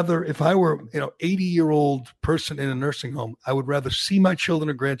 if I were, 80-year-old person in a nursing home, I would rather see my children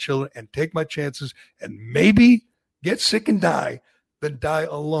or grandchildren and take my chances and maybe get sick and die than die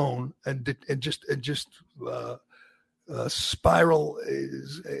alone and just spiral,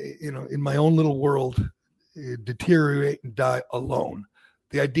 in my own little world, deteriorate and die alone.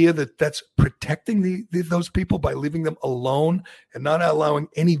 The idea that that's protecting those people by leaving them alone and not allowing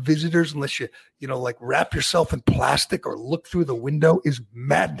any visitors unless you wrap yourself in plastic or look through the window is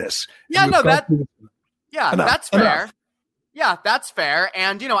madness. Yeah, that's fair. Yeah, that's fair.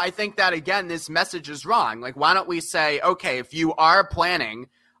 And, I think that, again, this message is wrong. Like, why don't we say, okay, if you are planning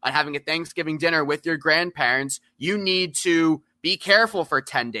on having a Thanksgiving dinner with your grandparents, you need to be careful for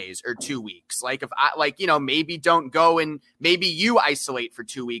 10 days or 2 weeks. Like, maybe don't go and maybe you isolate for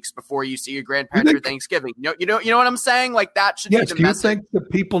 2 weeks before you see your grandparents for Thanksgiving. You know what I'm saying? Like, that should be the message. Do you think the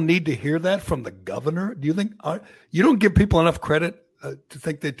people need to hear that from the governor? Do you think you don't give people enough credit to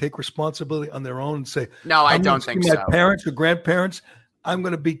think they take responsibility on their own and say, no, I don't think so. My parents or grandparents, I'm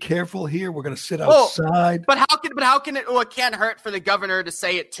going to be careful here. We're going to sit outside. But how can it? Well, it can't hurt for the governor to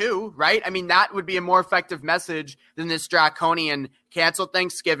say it too, right? I mean, that would be a more effective message than this draconian cancel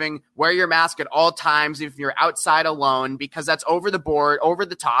Thanksgiving, wear your mask at all times if you're outside alone, because that's over the board, over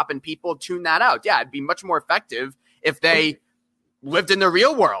the top, and people tune that out. Yeah, it'd be much more effective if they lived in the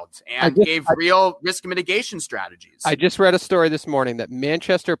real world and gave real risk mitigation strategies. I just read a story this morning that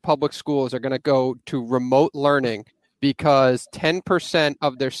Manchester public schools are going to go to remote learning because 10%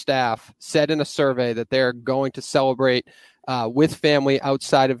 of their staff said in a survey that they're going to celebrate with family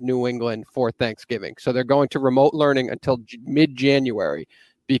outside of New England for Thanksgiving. So they're going to remote learning until mid-January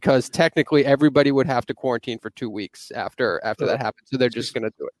because technically everybody would have to quarantine for 2 weeks after that happens. So they're just going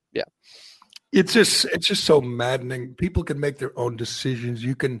to do it. Yeah. It's just so maddening. People can make their own decisions.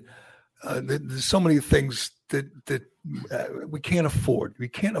 You can, there's so many things that we can't afford. We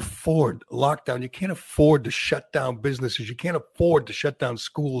can't afford lockdown. You can't afford to shut down businesses. You can't afford to shut down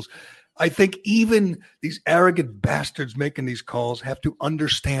schools. I think even these arrogant bastards making these calls have to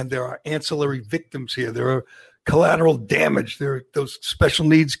understand there are ancillary victims here. There are collateral damage. There are those special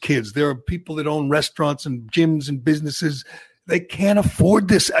needs kids. There are people that own restaurants and gyms and businesses. They can't afford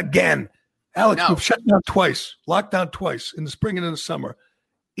this again. Alex, we've shut down twice, locked down twice in the spring and in the summer.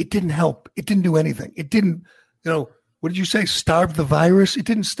 it didn't help. It didn't do anything. It didn't, what did you say? Starve the virus? It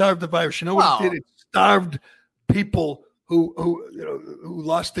didn't starve the virus. You know what it did? It starved people who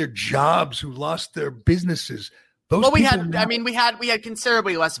lost their jobs, who lost their businesses. We had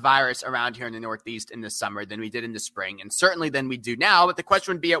considerably less virus around here in the Northeast in the summer than we did in the spring, and certainly than we do now. But the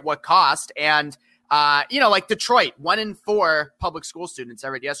question would be at what cost? And like Detroit, 1 in 4 public school students, I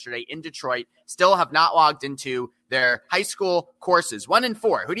read yesterday in Detroit, still have not logged into their high school courses. 1 in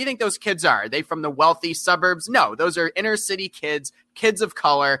 4. Who do you think those kids are? Are they from the wealthy suburbs? No, those are inner city kids of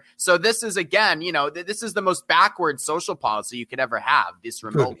color. So this is, again, this is the most backward social policy you could ever have, this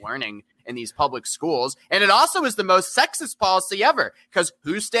remote learning in these public schools. And it also is the most sexist policy ever, because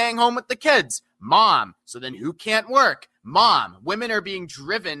who's staying home with the kids? Mom. So then who can't work? Mom. Women are being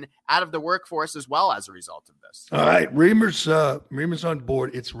driven out of the workforce as well as a result of this. All right. Reamer's on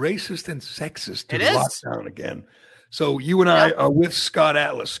board. It's racist and sexist to lock down again. So you and I are with Scott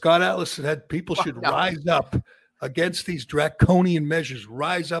Atlas. Scott Atlas said people should rise up against these draconian measures,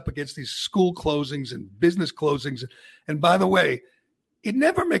 rise up against these school closings and business closings. And by the way, it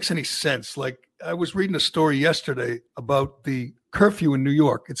never makes any sense. Like, I was reading a story yesterday about the curfew in New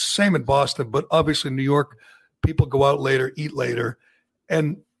York. It's the same in Boston, but obviously in New York, people go out later, eat later.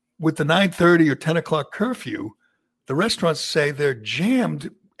 And with the 9:30 or 10 o'clock curfew, the restaurants say they're jammed.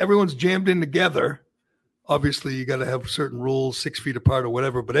 Everyone's jammed in together. Obviously, you got to have certain rules, 6 feet apart or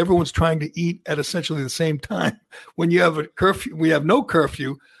whatever, but everyone's trying to eat at essentially the same time. When you have a curfew, we have no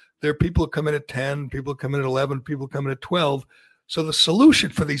curfew. There are people who come in at 10, people who come in at 11, people who come in at 12. So the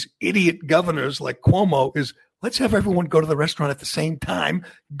solution for these idiot governors like Cuomo is, let's have everyone go to the restaurant at the same time,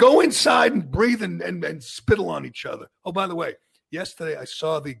 go inside and breathe and spittle on each other. Oh, by the way, yesterday I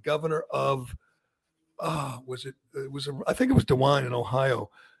saw the governor of, I think it was DeWine in Ohio,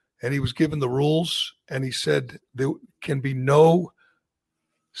 and he was given the rules, and he said there can be no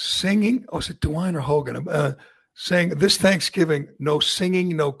singing. Oh, is it DeWine or Hogan? Saying this Thanksgiving, no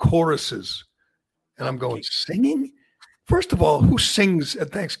singing, no choruses. And I'm going, singing? First of all, who sings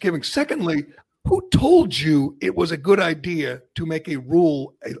at Thanksgiving? Secondly, who told you it was a good idea to make a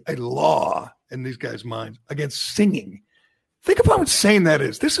rule, a law in these guys' minds against singing? Think of how insane that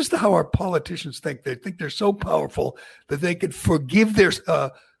is. This is how our politicians think. They think they're so powerful that they could forbid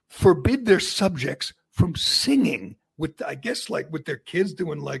their subjects from singing with, I guess, like with their kids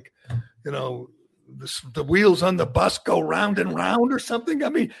doing the wheels on the bus go round and round or something. I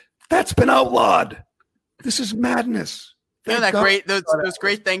mean, that's been outlawed. This is madness. Those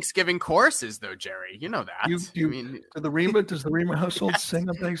great Thanksgiving choruses, though, Jerry. You know that. Does the Reamer household sing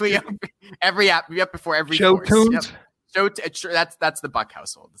on Thanksgiving? We up before every show course. tunes. Yep. That's the Buck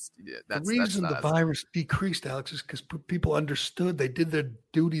household. The reason the virus decreased, Alex, is because people understood. They did their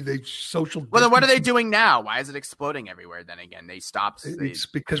duty. They social. Well, then what are they doing now? Why is it exploding everywhere? Then again, they stopped. It's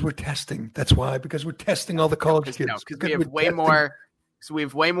because we're testing. That's why. Because we're testing all the college kids. No, because we have way more. So we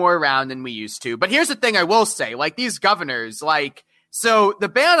have way more around than we used to. But here's the thing I will say, like these governors, so the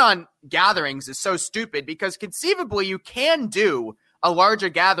ban on gatherings is so stupid because conceivably you can do a larger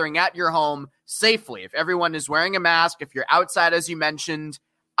gathering at your home safely. If everyone is wearing a mask, if you're outside, as you mentioned.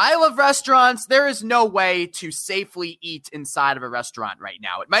 I love restaurants. There is no way to safely eat inside of a restaurant right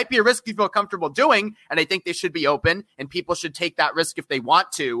now. It might be a risk you feel comfortable doing, and I think they should be open, and people should take that risk if they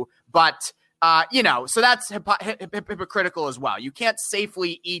want to. But so that's hypocritical as well. You can't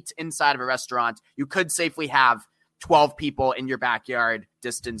safely eat inside of a restaurant. You could safely have 12 people in your backyard,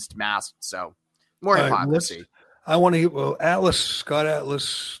 distanced, masked. So more hypocrisy. I want to hear Scott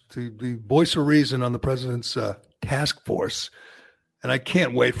Atlas, the voice of reason on the president's task force. And I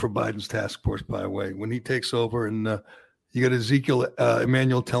can't wait for Biden's task force, by the way, when he takes over and you got Ezekiel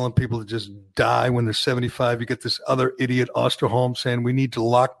Emanuel telling people to just die when they're 75. You get this other idiot, Osterholm, saying we need to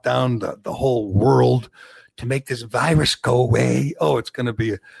lock down the whole world to make this virus go away. Oh, it's going to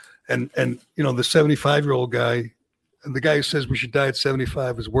be the 75-year-old guy, the guy who says we should die at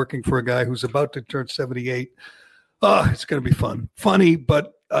 75 is working for a guy who's about to turn 78. Oh, it's going to be funny,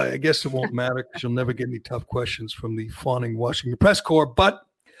 but I guess it won't matter because you'll never get any tough questions from the fawning Washington press corps, but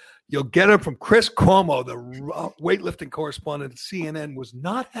you'll get them from Chris Cuomo, the weightlifting correspondent at CNN, was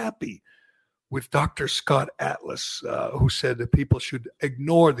not happy with Dr. Scott Atlas, who said that people should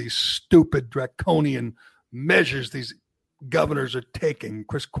ignore these stupid draconian measures these governors are taking.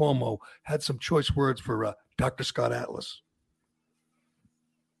 Chris Cuomo had some choice words for Dr. Scott Atlas.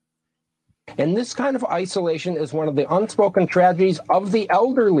 And this kind of isolation is one of the unspoken tragedies of the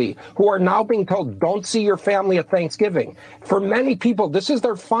elderly who are now being told, don't see your family at Thanksgiving. For many people, this is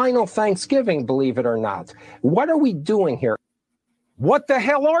their final Thanksgiving, believe it or not. What are we doing here? What the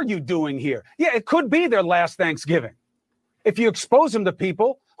hell are you doing here? Yeah, it could be their last Thanksgiving. If you expose them to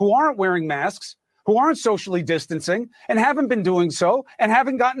people, who aren't wearing masks, who aren't socially distancing, and haven't been doing so, and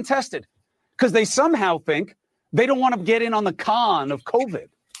haven't gotten tested, because they somehow think they don't want to get in on the con of COVID.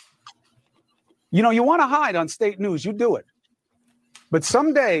 You know, you want to hide on state news, you do it. But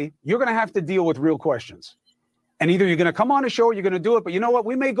someday you're going to have to deal with real questions. And either you're going to come on a show or you're going to do it. But you know what?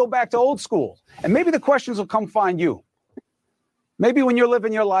 We may go back to old school. And maybe the questions will come find you. Maybe when you're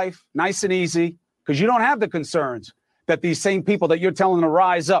living your life nice and easy, because you don't have the concerns that these same people that you're telling to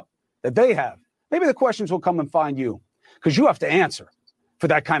rise up, that they have. Maybe the questions will come and find you, because you have to answer for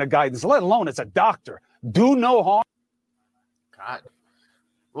that kind of guidance, let alone as a doctor. Do no harm. God.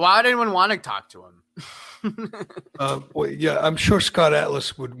 Why would anyone want to talk to him? Well, yeah, I'm sure Scott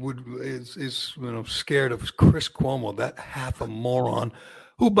Atlas is scared of Chris Cuomo, that half a moron,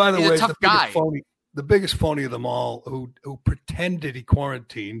 who, by the way, is the biggest phony of them all, who pretended he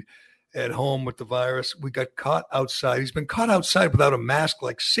quarantined at home with the virus. We got caught outside. He's been caught outside without a mask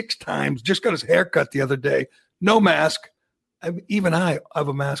like 6 times. Just got his hair cut the other day. No mask. I have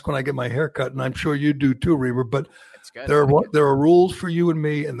a mask when I get my hair cut, and I'm sure you do too, Reaver. But there are rules for you and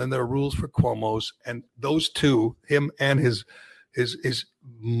me, and then there are rules for Cuomo's, and those two, him and his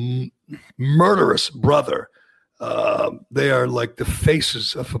murderous brother, they are like the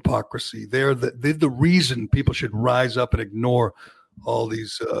faces of hypocrisy. They're the reason people should rise up and ignore all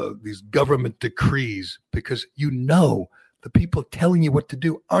these government decrees, because the people telling you what to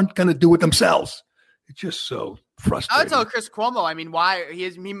do aren't going to do it themselves. It's just so frustrating. I would tell Chris Cuomo, I mean, why he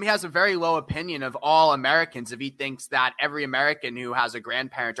has a very low opinion of all Americans if he thinks that every American who has a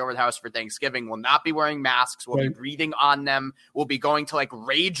grandparent over the house for Thanksgiving will not be wearing masks, will be breathing on them, will be going to like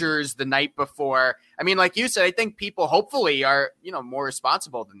ragers the night before. I mean, like you said, I think people hopefully are, more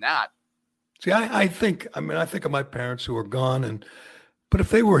responsible than that. See, I think of my parents who are gone, but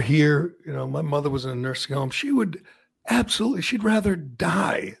if they were here, my mother was in a nursing home, she'd rather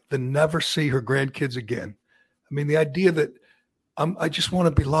die than never see her grandkids again. I mean, the idea that I just want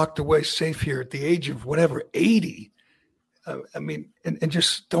to be locked away safe here at the age of 80. And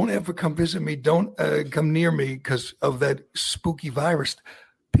just don't ever come visit me. Don't come near me because of that spooky virus.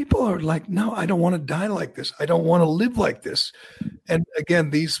 People are like, no, I don't want to die like this. I don't want to live like this. And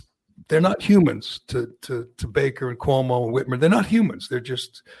again, they're not humans to Baker and Cuomo and Whitmer. They're not humans. They're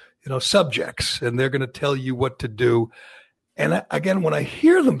just, subjects, and they're going to tell you what to do. And again, when I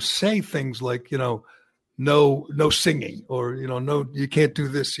hear them say things like, no singing, or, no, you can't do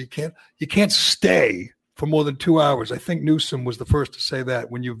this. You can't stay for more than 2 hours. I think Newsom was the first to say that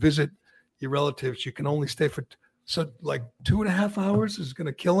when you visit your relatives, you can only stay for like 2.5 hours is going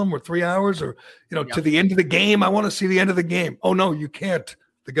to kill them, or 3 hours, or, to the end of the game. I want to see the end of the game. Oh no, you can't.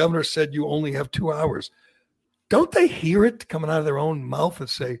 The governor said you only have 2 hours. Don't they hear it coming out of their own mouth and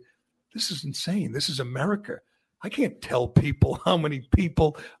say, this is insane. This is America. I can't tell people how many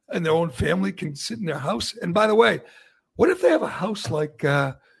people in their own family can sit in their house. And by the way, what if they have a house like,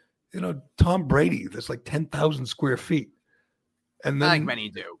 Tom Brady, that's like 10,000 square feet? And then I think many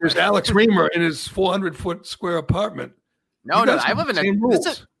do. There's Alex Reamer in his 400-foot square apartment. No, I live in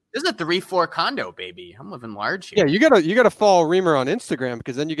this is a 3-floor condo, baby. I'm living large here. Yeah, you gotta follow Reamer on Instagram,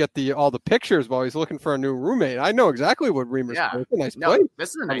 because then you get all the pictures while he's looking for a new roommate. I know exactly what Reamer's doing. It's a nice place. This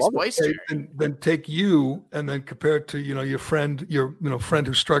is a nice place, Jerry. And then take you and then compare it to your friend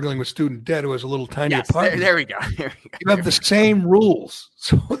who's struggling with student debt, who has a little tiny apartment. There we go. You have the same rules,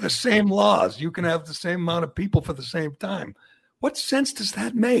 so the same laws. You can have the same amount of people for the same time. What sense does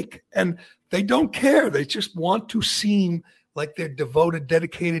that make? And they don't care. They just want to seem like they're devoted,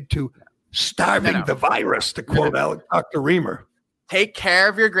 dedicated to starving the virus, to quote Dr. Reamer. Take care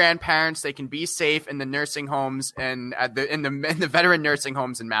of your grandparents. They can be safe in the nursing homes and in the veteran nursing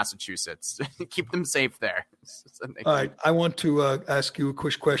homes in Massachusetts. Keep them safe there. All right. I want to ask you a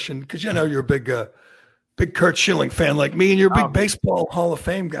quick question, because you're a big Curt Schilling fan like me, and you're a big baseball Hall of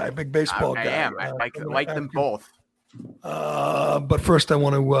Fame guy, big baseball guy. I am. I like them both. But first, I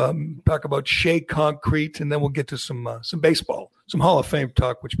want to talk about Shea Concrete, and then we'll get to some baseball, some Hall of Fame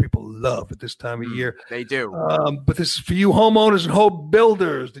talk, which people love at this time of year. They do. But this is for you homeowners and home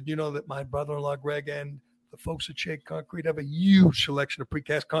builders. Did you know that my brother-in-law, Greg, and the folks at Shea Concrete have a huge selection of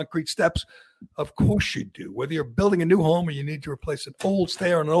precast concrete steps? Of course you do. Whether you're building a new home or you need to replace an old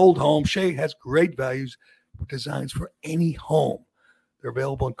stair on an old home, Shea has great values with designs for any home. They're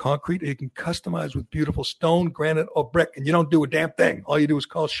available in concrete. You can customize with beautiful stone, granite, or brick, and you don't do a damn thing. All you do is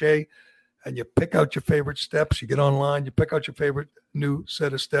call Shea, and you pick out your favorite steps. You get online, you pick out your favorite new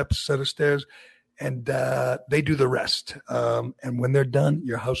set of steps, set of stairs, and they do the rest. And when they're done,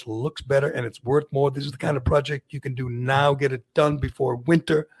 your house looks better, and it's worth more. This is the kind of project you can do now. Get it done before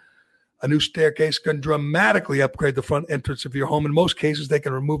winter. A new staircase can dramatically upgrade the front entrance of your home. In most cases, they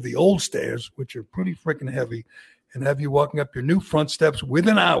can remove the old stairs, which are pretty freaking heavy, and have you walking up your new front steps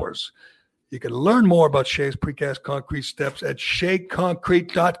within hours. You can learn more about Shea's precast concrete steps at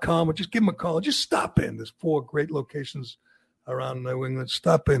sheaconcrete.com, or just give them a call. Just stop in. There's 4 great locations around New England.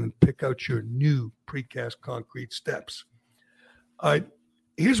 Stop in and pick out your new precast concrete steps. All right,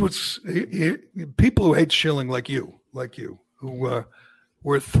 here's people who hate Schilling like you, who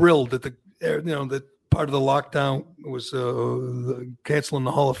were thrilled that that part of the lockdown was canceling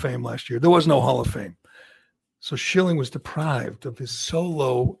the Hall of Fame last year. There was no Hall of Fame. So Schilling was deprived of his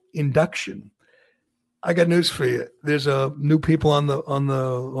solo induction. I got news for you. There's new people on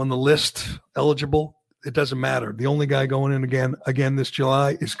the list eligible. It doesn't matter. The only guy going in again this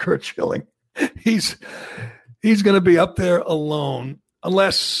July is Curt Schilling. He's going to be up there alone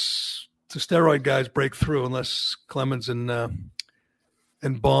unless the steroid guys break through. Unless Clemens and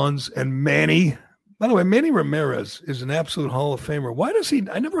Bonds and Manny. By the way, Manny Ramirez is an absolute Hall of Famer. Why does he?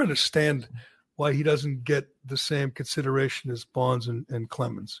 I never understand why he doesn't get the same consideration as Bonds and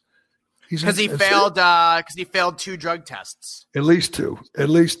Clemens. Because he failed 2 drug tests. At least two.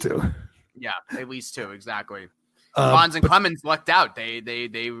 Yeah, at least 2, exactly. Bonds and Clemens lucked out.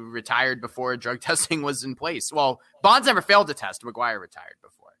 They retired before drug testing was in place. Well, Bonds never failed a test. McGuire retired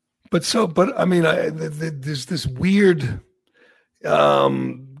before. But I mean, there's this weird,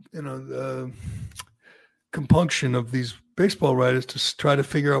 compunction of these baseball writers to try to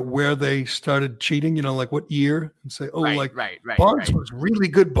figure out where they started cheating, like what year, and say, Bonds was really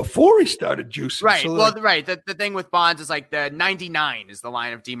good before he started juicing. Right. So The thing with Bonds is like the 99 is the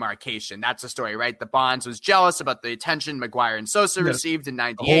line of demarcation. That's the story, right? The Bonds was jealous about the attention McGuire and Sosa received in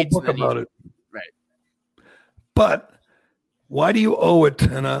 98. A whole book about it. Right. But why do you owe it?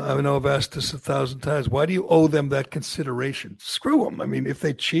 And I know I've asked this 1,000 times. Why do you owe them that consideration? Screw them. I mean, if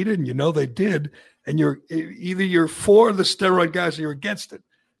they cheated and they did, and you're for the steroid guys or you're against it.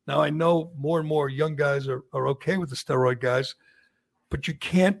 Now, I know more and more young guys are okay with the steroid guys, but you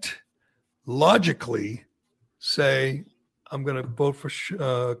can't logically say, I'm going to vote for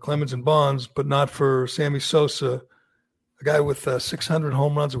Clemens and Bonds, but not for Sammy Sosa, a guy with 600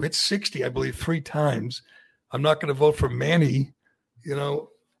 home runs who hit 60, I believe, 3 times. I'm not going to vote for Manny,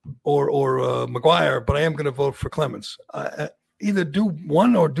 or McGuire, but I am going to vote for Clemens. Either do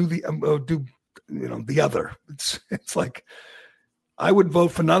one or do the other. It's like I would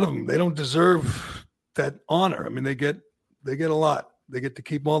vote for none of them. They don't deserve that honor. I mean, they get a lot. They get to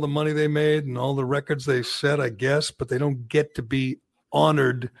keep all the money they made and all the records they set, I guess, but they don't get to be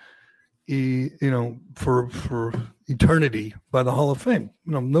honored, for eternity by the Hall of Fame.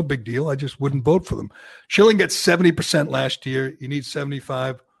 No big deal. I just wouldn't vote for them. Schilling gets 70% last year. You need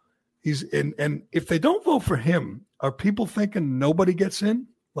 75. And if they don't vote for him, are people thinking nobody gets in?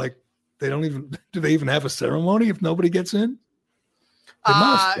 Like, do they even have a ceremony if nobody gets in? They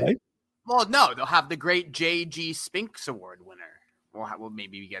must, right? Well, no, they'll have the great J.G. Spinks Award winner. We'll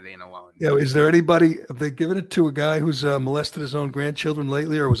maybe get in alone. Yeah, is there anybody? Have they given it to a guy who's molested his own grandchildren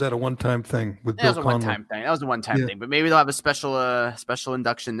lately, or was that a one-time thing with Bill Conway? That was a one-time thing. But maybe they'll have a special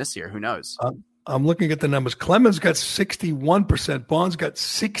induction this year. Who knows? I'm looking at the numbers. Clemens got 61%. Bonds got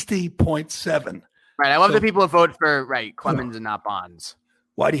 60.7%. Right. I love the people who vote for Clemens and not Bonds.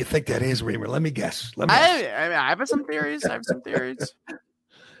 Why do you think that is, Reamer? Let me guess. I have some theories.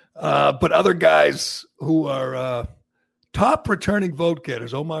 But other guys who are top returning vote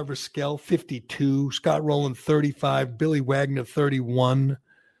getters: Omar Vizquel, 52; Scott Rowland, 35; Billy Wagner, 31.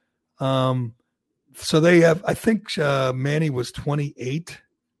 So they have. I think Manny was 28,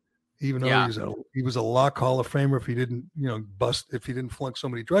 even though he was a lock Hall of Famer if he didn't if he didn't flunk so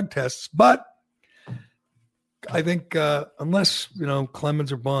many drug tests, but. I think unless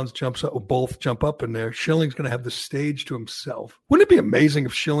Clemens or Bonds both jump up in there, Schilling's going to have the stage to himself. Wouldn't it be amazing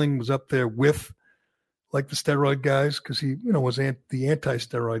if Schilling was up there with the steroid guys? Because he was the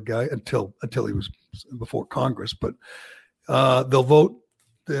anti-steroid guy until he was before Congress. But they'll vote.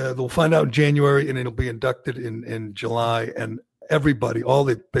 They'll find out in January, and it'll be inducted in July. And everybody, all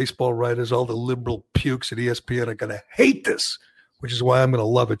the baseball writers, all the liberal pukes at ESPN are going to hate this, which is why I'm going to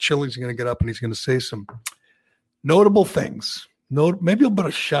love it. Schilling's going to get up and he's going to say some notable things. Maybe he'll put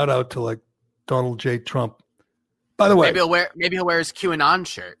a shout out to Donald J. Trump. By the way, maybe he'll wear his QAnon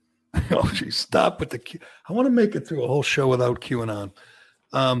shirt. Oh, geez, stop with the Q. I want to make it through a whole show without QAnon.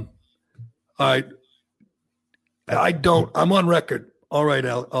 All right. I'm on record. All right,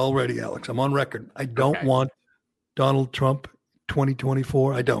 already, Alex. I'm on record. I don't want Donald Trump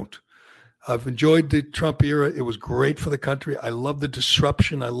 2024. I don't. I've enjoyed the Trump era. It was great for the country. I love the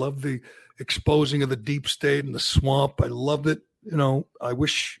disruption. I love the exposing of the deep state and the swamp. I loved it. I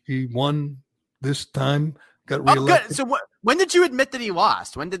wish he won this time, got Oh, reelected. good. So when did you admit that he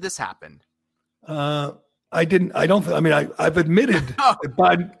lost? When did this happen? I didn't. I don't. I mean, I've admitted. that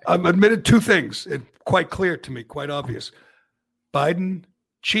Biden. I've admitted two things. It's quite clear to me, quite obvious. Biden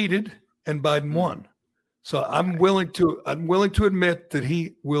cheated, and Biden won. So I'm willing to admit that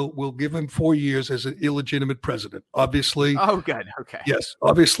he will give him 4 years as an illegitimate president. Obviously. Oh, good. Okay. Yes.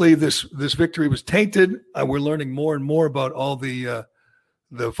 Obviously, this victory was tainted. We're learning more and more about all the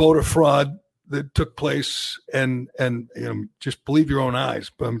voter fraud that took place, and just believe your own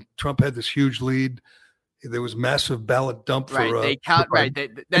eyes. Trump had this huge lead. There was massive ballot dump for They counted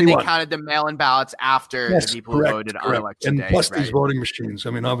the mail-in ballots after the people who voted on election day. And plus these voting machines. I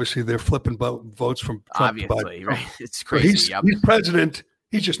mean, obviously they're flipping votes from Trump to Biden. Right? It's crazy. So he's president.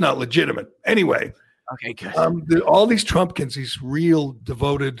 He's just not legitimate. Anyway. Okay, good. All these Trumpkins, these real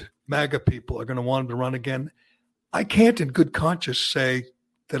devoted MAGA people, are going to want him to run again. I can't in good conscience say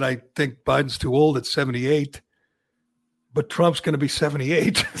that I think Biden's too old at 78. But Trump's going to be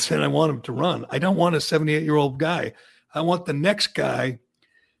 78, and I want him to run. I don't want a 78-year-old guy. I want the next guy.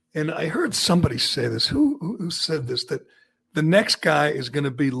 And I heard somebody say this. Who said this? That the next guy is going to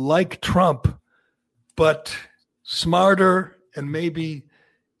be like Trump, but smarter and maybe,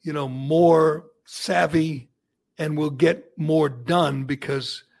 more savvy, and will get more done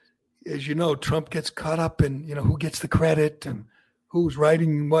because, as you know, Trump gets caught up in, who gets the credit and who's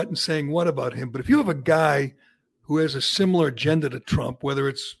writing what and saying what about him. But if you have a guy who has a similar agenda to Trump, whether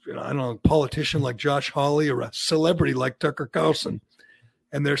it's, a politician like Josh Hawley or a celebrity like Tucker Carlson,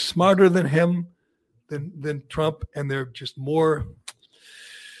 and they're smarter than him, than Trump, and they're just more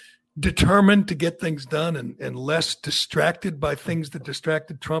determined to get things done and less distracted by things that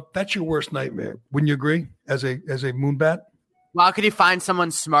distracted Trump, that's your worst nightmare. Wouldn't you agree as a moonbat? Well, how could you find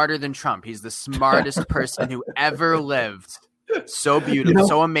someone smarter than Trump? He's the smartest person who ever lived. So beautiful,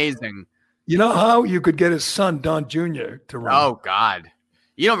 so amazing. You know how you could get his son, Don Jr., to run? Oh, God.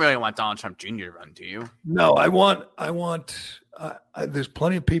 You don't really want Donald Trump Jr. to run, do you? No, there's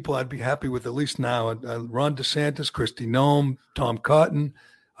plenty of people I'd be happy with, at least now. Ron DeSantis, Kristi Noem, Tom Cotton.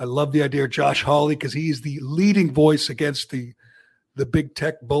 I love the idea of Josh Hawley because he is the leading voice against the big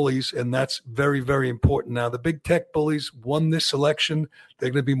tech bullies, and that's very, very important now. The big tech bullies won this election.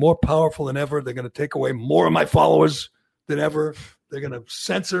 They're going to be more powerful than ever. They're going to take away more of my followers than ever. They're going to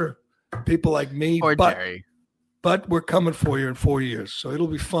censor people like me, or Jerry. But we're coming for you in 4 years, so it'll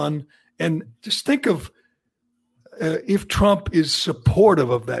be fun. And just think of if Trump is supportive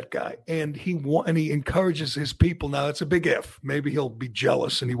of that guy and he encourages his people. Now it's a big if. Maybe he'll be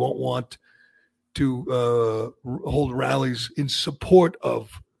jealous and he won't want to hold rallies in support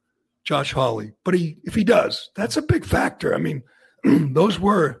of Josh Hawley. But if he does, that's a big factor. I mean, those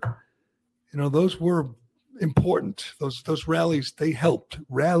were important. Those rallies, they helped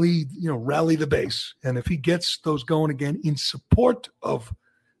rally the base. And if he gets those going again in support of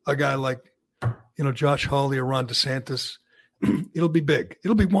a guy like, Josh Hawley or Ron DeSantis, it'll be big.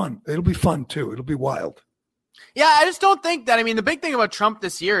 It'll be It'll be fun too. It'll be wild. Yeah, I just don't think that. I mean, the big thing about Trump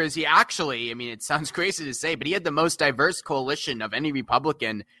this year is he actually, it sounds crazy to say, but he had the most diverse coalition of any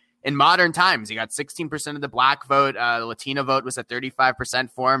Republican in modern times. He got 16% of the black vote. The Latino vote was at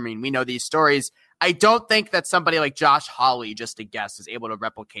 35% for him. I mean, we know these stories. I don't think that somebody like Josh Hawley, just a guess, is able to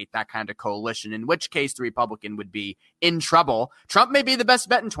replicate that kind of coalition, in which case the Republican would be in trouble. Trump may be the best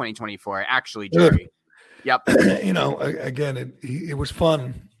bet in 2024, actually, Jerry. Yep. Again, it was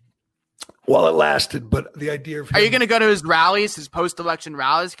fun while it lasted, but the idea of Are you going to go to his rallies, his post-election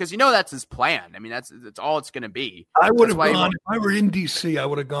rallies? Because that's his plan. I mean, that's all it's going to be. I would have gone, if I were in D.C., I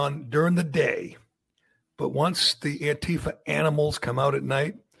would have gone during the day. But once the Antifa animals come out at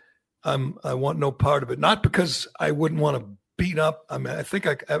night, I want no part of it. Not because I wouldn't want to beat up. I mean, I think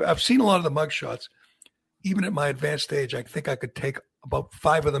I've seen a lot of the mugshots. Even at my advanced age, I think I could take about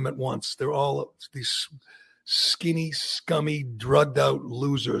 5 of them at once. They're all these skinny, scummy, drugged out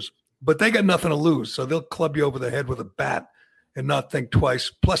losers. But they got nothing to lose, so they'll club you over the head with a bat and not think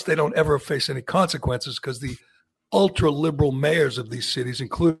twice. Plus, they don't ever face any consequences because the ultra-liberal mayors of these cities,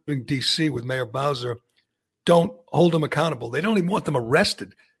 including D.C. with Mayor Bowser, don't hold them accountable. They don't even want them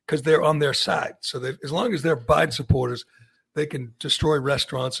arrested because they're on their side. So as long as they're Biden supporters, they can destroy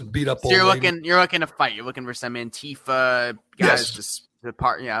restaurants and beat up old ladies. You're looking to fight. You're looking for some Antifa guys to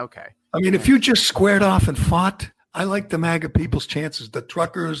part. Yeah, okay. I mean, if you just squared off and fought, I like the MAGA people's chances. The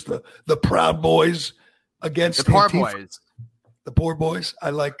truckers, the Proud Boys against the poor Antifa. boys. The poor boys. I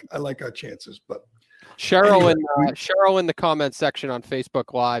like our chances. But Cheryl in the comment section on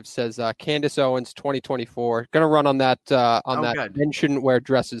Facebook Live says Candace Owens 2024 going to run on that good. Men Shouldn't Wear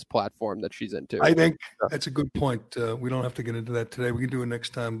Dresses platform that she's into. I think that's a good point. We don't have to get into that today. We can do it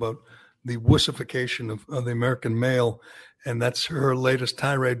next time about the wussification of the American male, and that's her latest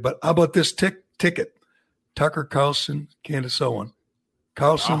tirade. But how about this ticket? Tucker Carlson, Candace Owen.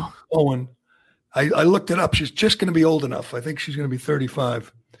 Owen. I looked it up. She's just going to be old enough. I think she's going to be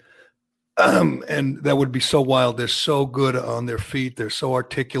 35. And that would be so wild. They're so good on their feet. They're so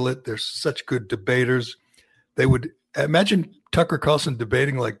articulate. They're such good debaters. They would imagine Tucker Carlson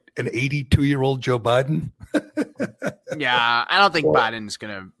debating like an 82-year-old Joe Biden. Yeah, I don't think Biden's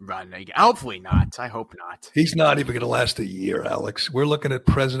going to run again. Hopefully not. I hope not. He's not even going to last a year, Alex. We're looking at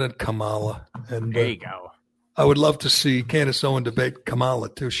President Kamala. And there you go. I would love to see Candace Owen debate Kamala,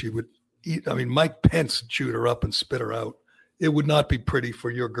 too. She would eat. I mean, Mike Pence chewed her up and spit her out. It would not be pretty for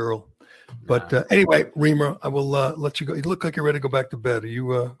your girl. But anyway, Reamer, I will let you go. You look like you're ready to go back to bed. Are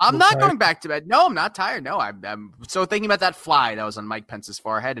you? I'm not going back to bed. No, I'm not tired. No, I'm so thinking about that fly that was on Mike Pence's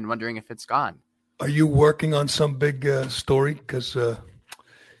forehead and wondering if it's gone. Are you working on some big story? Because, I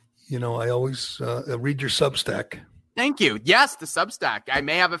always read your Substack. Thank you. Yes, the Substack. I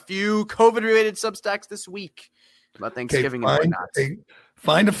may have a few COVID-related Substacks this week about Thanksgiving and whatnot.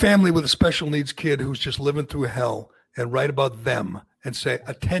 Find a family with a special needs kid who's just living through hell and write about them. And say,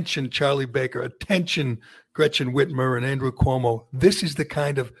 attention, Charlie Baker, attention, Gretchen Whitmer and Andrew Cuomo. This is the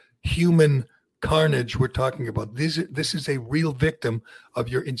kind of human carnage we're talking about. This is a real victim of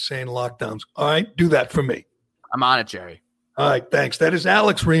your insane lockdowns. All right, do that for me. I'm on it, Jerry. All right, thanks. That is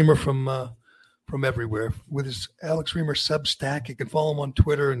Alex Reamer from everywhere with his Alex Reamer Substack. You can follow him on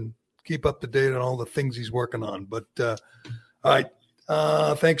Twitter and keep up to date on all the things he's working on. But all right.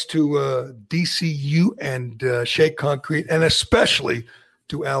 Thanks to DCU and Shea Concrete, and especially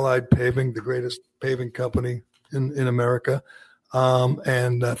to Allied Paving, the greatest paving company in America.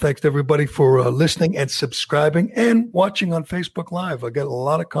 And thanks to everybody for listening and subscribing and watching on Facebook Live. I get a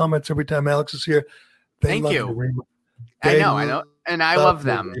lot of comments every time Alex is here. Thank you. I know. And I love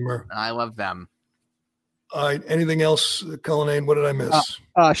them. I love them. All right. Anything else, Cullinane? What did I miss?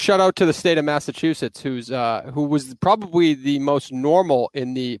 Shout out to the state of Massachusetts, who was probably the most normal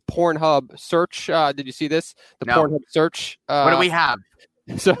in the Pornhub search. Did you see this? Pornhub search. What do we have?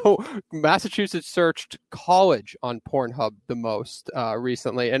 So Massachusetts searched college on Pornhub the most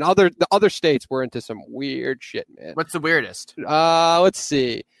recently, and the other states were into some weird shit, man. What's the weirdest? Let's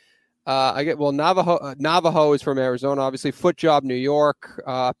see. Navajo is from Arizona, obviously. Foot Job, New York.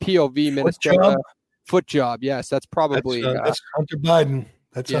 POV, Minnesota. Foot Job, yes, that's probably that's Hunter Biden.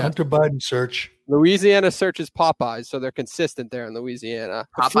 That's a Hunter Biden search. Louisiana searches Popeyes, so they're consistent there in Louisiana.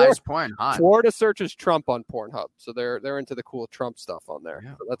 Popeyes porn, hot. Florida searches Trump on Pornhub, so they're into the cool Trump stuff on there.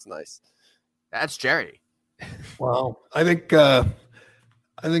 Yeah. So that's nice. That's Jerry. Wow, I think we're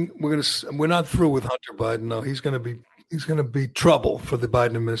not through with Hunter Biden. No, he's gonna be trouble for the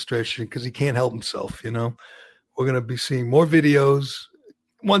Biden administration because he can't help himself. We're gonna be seeing more videos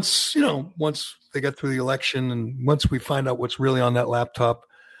once they get through the election, and once we find out what's really on that laptop,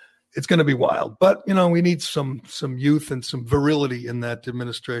 it's going to be wild. But, we need some youth and some virility in that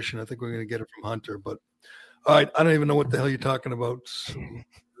administration. I think we're going to get it from Hunter. But, all right, I don't even know what the hell you're talking about.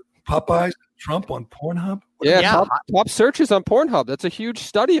 Popeyes, Trump on Pornhub? Top searches on Pornhub. That's a huge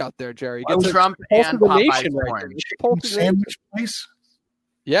study out there, Jerry. Trump and Popeyes porn. Sandwich place?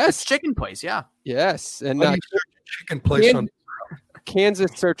 Yes. It's chicken place, yeah. Yes. And chicken place on Kansas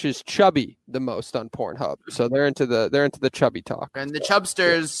searches chubby the most on Pornhub, so they're into the chubby talk. And the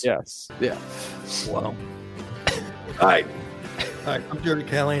chubsters, yes, yeah. Wow. All right. I'm Jerry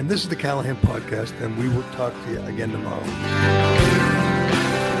Callahan. This is the Callahan Podcast, and we will talk to you again tomorrow.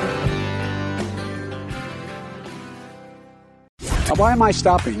 Why am I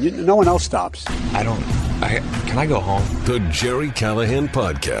stopping? No one else stops. Can I go home? The Jerry Callahan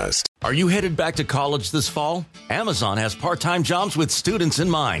Podcast. Are you headed back to college this fall? Amazon has part-time jobs with students in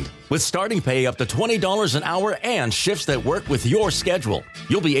mind. With starting pay up to $20 an hour and shifts that work with your schedule,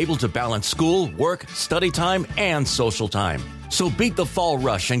 you'll be able to balance school, work, study time, and social time. So beat the fall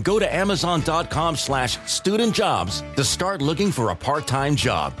rush and go to Amazon.com/studentjobs to start looking for a part-time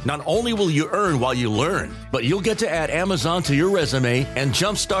job. Not only will you earn while you learn, but you'll get to add Amazon to your resume and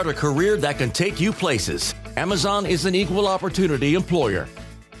jumpstart a career that can take you places. Amazon is an equal opportunity employer.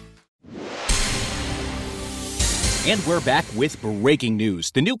 And we're back with breaking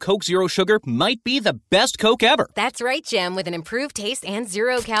news. The new Coke Zero Sugar might be the best Coke ever. That's right, Jim. With an improved taste and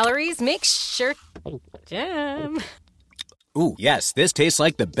 0 calories, make sure... Jim... Ooh, yes, this tastes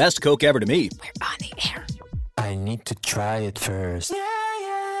like the best Coke ever to me. We're on the air. I need to try it first.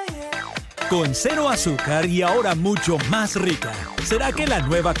 con cero azúcar y ahora mucho más rica. ¿Será que la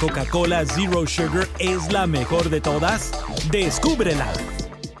nueva Coca-Cola Zero Sugar es la mejor de todas? Descúbrela